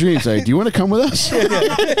like Field of Dreams. Like, do you want to come with us?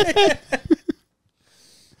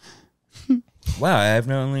 Wow, I've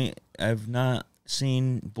not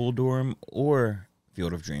seen Bull Durham or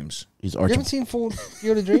Field of Dreams. He's You haven't seen Full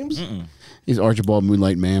Field of Dreams? He's Archibald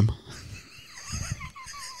Moonlight Ma'am.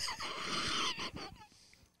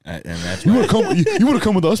 And that's You why want to come? You want to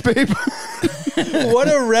come with us, babe?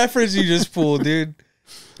 What a reference you just pulled, dude.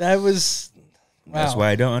 That was. Wow. that's why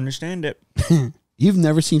I don't understand it. You've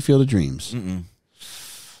never seen Field of Dreams?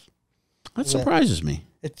 That surprises me.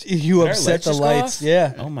 You Did our upset lights the just go lights. off?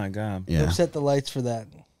 Yeah. Oh my god. You Yeah. upset the lights for that.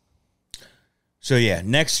 So yeah,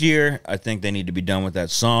 next year I think they need to be done with that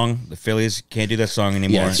song. The Phillies can't do that song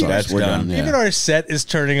anymore. Yeah, That's we're done. done. Yeah. Even our set is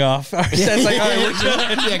turning off. Our set's like, all right, we're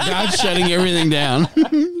done. Yeah, God's shutting everything down.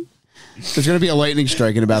 There's going to be a lightning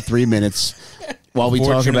strike in about 3 minutes while we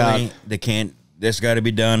talk about. Unfortunately, they can't. This got to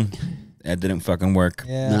be done. That didn't fucking work.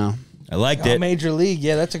 Yeah. No, I liked Oh, it. Major League.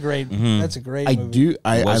 Yeah, that's a great. That's a great. I movie. do.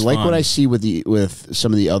 I was like what fun. I see with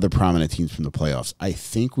some of the other prominent teams from the playoffs. I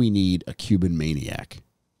think we need a Cuban maniac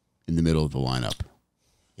in the middle of the lineup.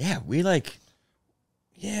 Yeah, we like.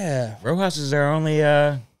 Yeah. Rojas is our only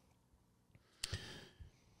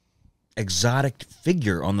exotic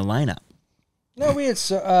figure on the lineup. No, we had.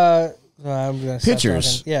 I'm gonna stop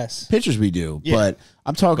Pitchers. talking. Yes. Pitchers we do, Yeah. but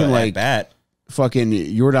I'm talking But like at bat, fucking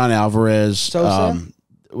Yordan Alvarez. Sosa?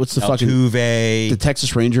 What's the fucking the Altuve.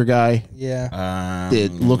 Texas Ranger guy? Yeah.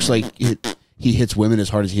 It looks like he hits women as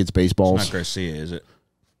hard as he hits It's baseballs. not Garcia, is it?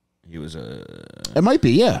 He was a. It might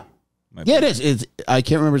be, yeah. Might Yeah, be. it is. I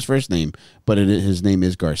can't remember his first name, but his name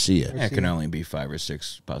is Garcia. Yeah, it can only be 5 or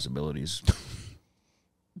 6 possibilities.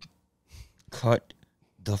 Cut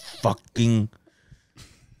the fucking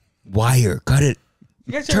wire. Cut it.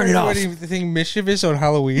 You guys Turn ever it off. do anything mischievous on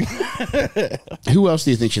Halloween? Who else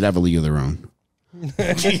do you think should have a league of their own?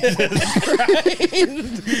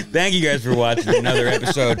 Thank you guys for watching another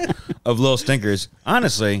episode of Little Stinkers.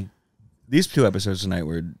 Honestly, these 2 episodes tonight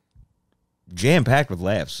were jam-packed with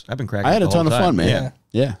laughs. I've been cracking I had up a the ton whole of time. fun, man.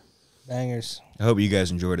 Yeah. Bangers. I hope you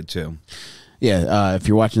guys enjoyed it too. Yeah, if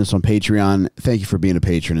you're watching this on Patreon, thank you for being a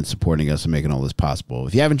patron and supporting us and making all this possible.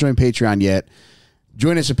 If you haven't joined Patreon yet,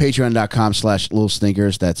 join us at patreon.com/Little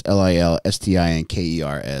Stinkers. That's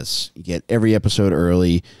LILSTINKERS. You get every episode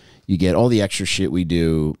early. You get all the extra shit we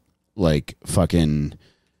do, like fucking.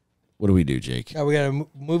 What do we do, Jake? We got a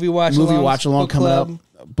movie watch. Watch along book coming club.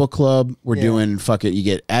 up. Book club. We're Yeah. doing you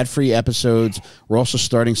get ad-free episodes. We're also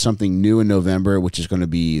starting something new in November, which is going to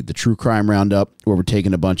be the True Crime Roundup, where we're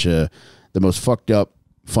taking a bunch of the most fucked up,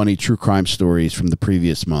 funny true crime stories from the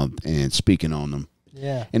previous month and speaking on them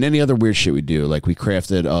Yeah. And any other weird shit we do. Like we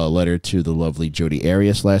crafted a letter to the lovely Jodi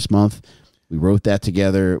Arias last month. We wrote that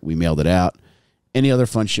together. We mailed it out. Any other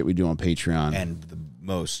fun shit we do on Patreon. And the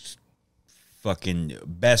most fucking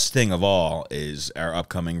best thing of all is our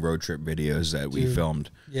upcoming road trip videos that we filmed.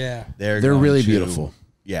 Yeah. They're really beautiful.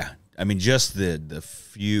 Yeah. I mean, just the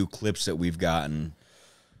few clips that we've gotten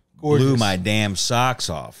Gorgeous. blew my damn socks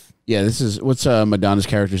off. Yeah, this is, what's Madonna's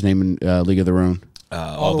character's name in League of Their Own?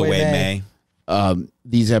 All the way May.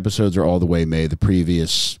 These episodes are all the way May. The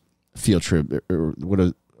previous field trip, or what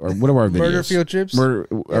are our videos? Murder field trips?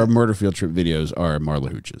 Our murder field trip videos are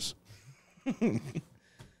Marla Hooches.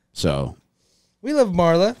 So. We love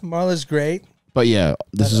Marla. Marla's great. But yeah,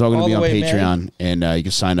 this is all going to be on way Patreon, and you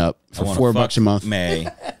can sign up for $4 a month. May,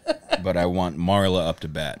 but I want Marla up to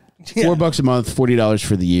bat. Yeah. $4 a month, $40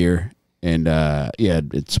 for the year, and yeah,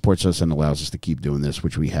 it supports us and allows us to keep doing this,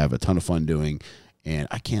 which we have a ton of fun doing. And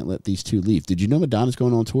I can't let these two leave. Did you know Madonna's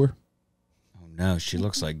going on tour? Oh no, she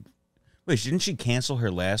looks like. Wait, didn't she cancel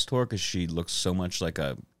her last tour because she looks so much like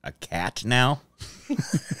a cat now?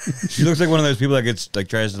 She looks like one of those people that gets like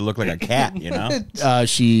tries to look like a cat, you know?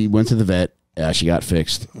 She went to the vet. She got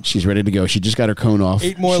fixed. She's ready to go. She just got her cone off.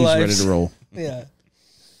 8 more She's lives. ready to roll. Yeah.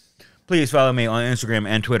 Please follow me on Instagram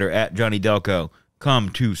and Twitter at Johnny Delco. Come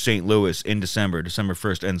to St. Louis in December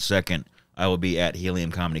 1st and 2nd. I will be at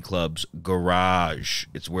Helium Comedy Club's garage.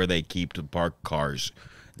 It's where they keep the parked cars.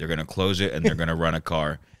 They're going to close it and they're going to run a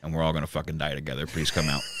car, and we're all going to fucking die together. Please come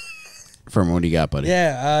out. From what do you got, buddy?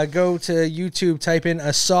 Yeah, go to YouTube, type in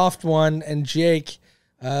A Soft One and Jake,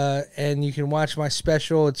 and you can watch my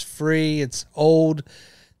special. It's free. It's old.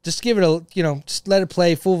 Just give it a, just let it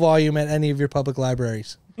play full volume at any of your public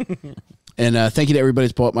libraries. And thank you to everybody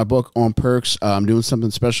who's bought my book On Perks. I'm doing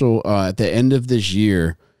something special at the end of this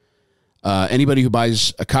year. Anybody who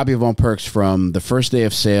buys a copy of On Perks from the first day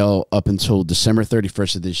of sale up until December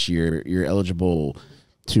 31st of this year, you're eligible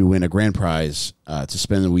to win a grand prize to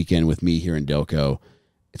spend the weekend with me here in Delco.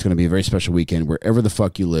 It's going to be a very special weekend wherever the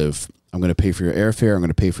fuck you live. I'm going to pay for your airfare. I'm going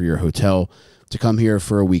to pay for your hotel to come here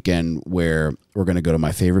for a weekend where we're going to go to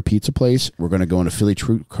my favorite pizza place. We're going to go on a Philly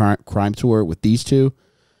true crime tour with these two.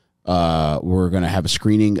 We're going to have a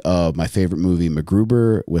screening of my favorite movie,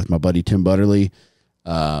 MacGruber, with my buddy Tim Butterly.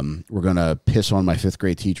 We're going to piss on my 5th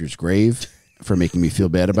grade teacher's grave for making me feel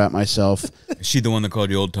bad about myself. Is she the one that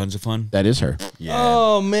called you old Tons of Fun? That is her. Yeah.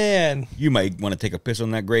 Oh, man. You might want to take a piss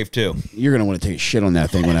on that grave, too. You're going to want to take a shit on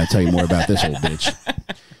that thing when I tell you more about this old bitch.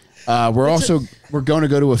 We're going to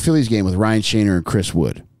go to a Phillies game with Ryan Shaner and Chris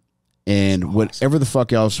Wood. And whatever the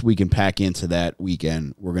fuck else we can pack into that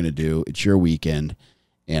weekend, we're going to do. It's your weekend.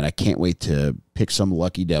 And I can't wait to pick some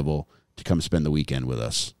lucky devil to come spend the weekend with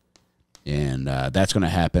us. And that's going to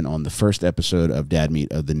happen on the first episode of Dad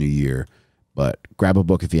Meet of the new year. But grab a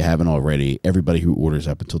book if you haven't already. Everybody who orders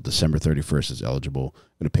up until December 31st is eligible.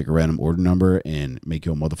 I'm going to pick a random order number and make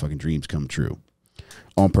your motherfucking dreams come true.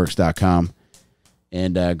 OnPerks.com.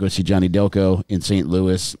 And go see Johnny Delco in St.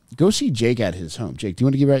 Louis. Go see Jake at his home. Jake, do you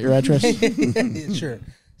want to give out your address? Sure.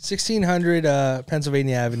 1600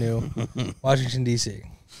 Pennsylvania Avenue, Washington, D.C.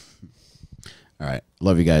 All right.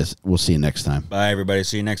 Love you guys. We'll see you next time. Bye, everybody.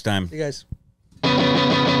 See you next time. See you guys.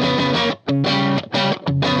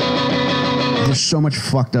 There's so much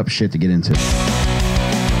fucked up shit to get into.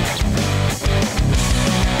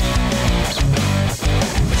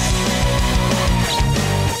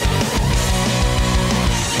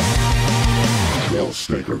 Well,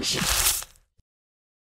 stinkers.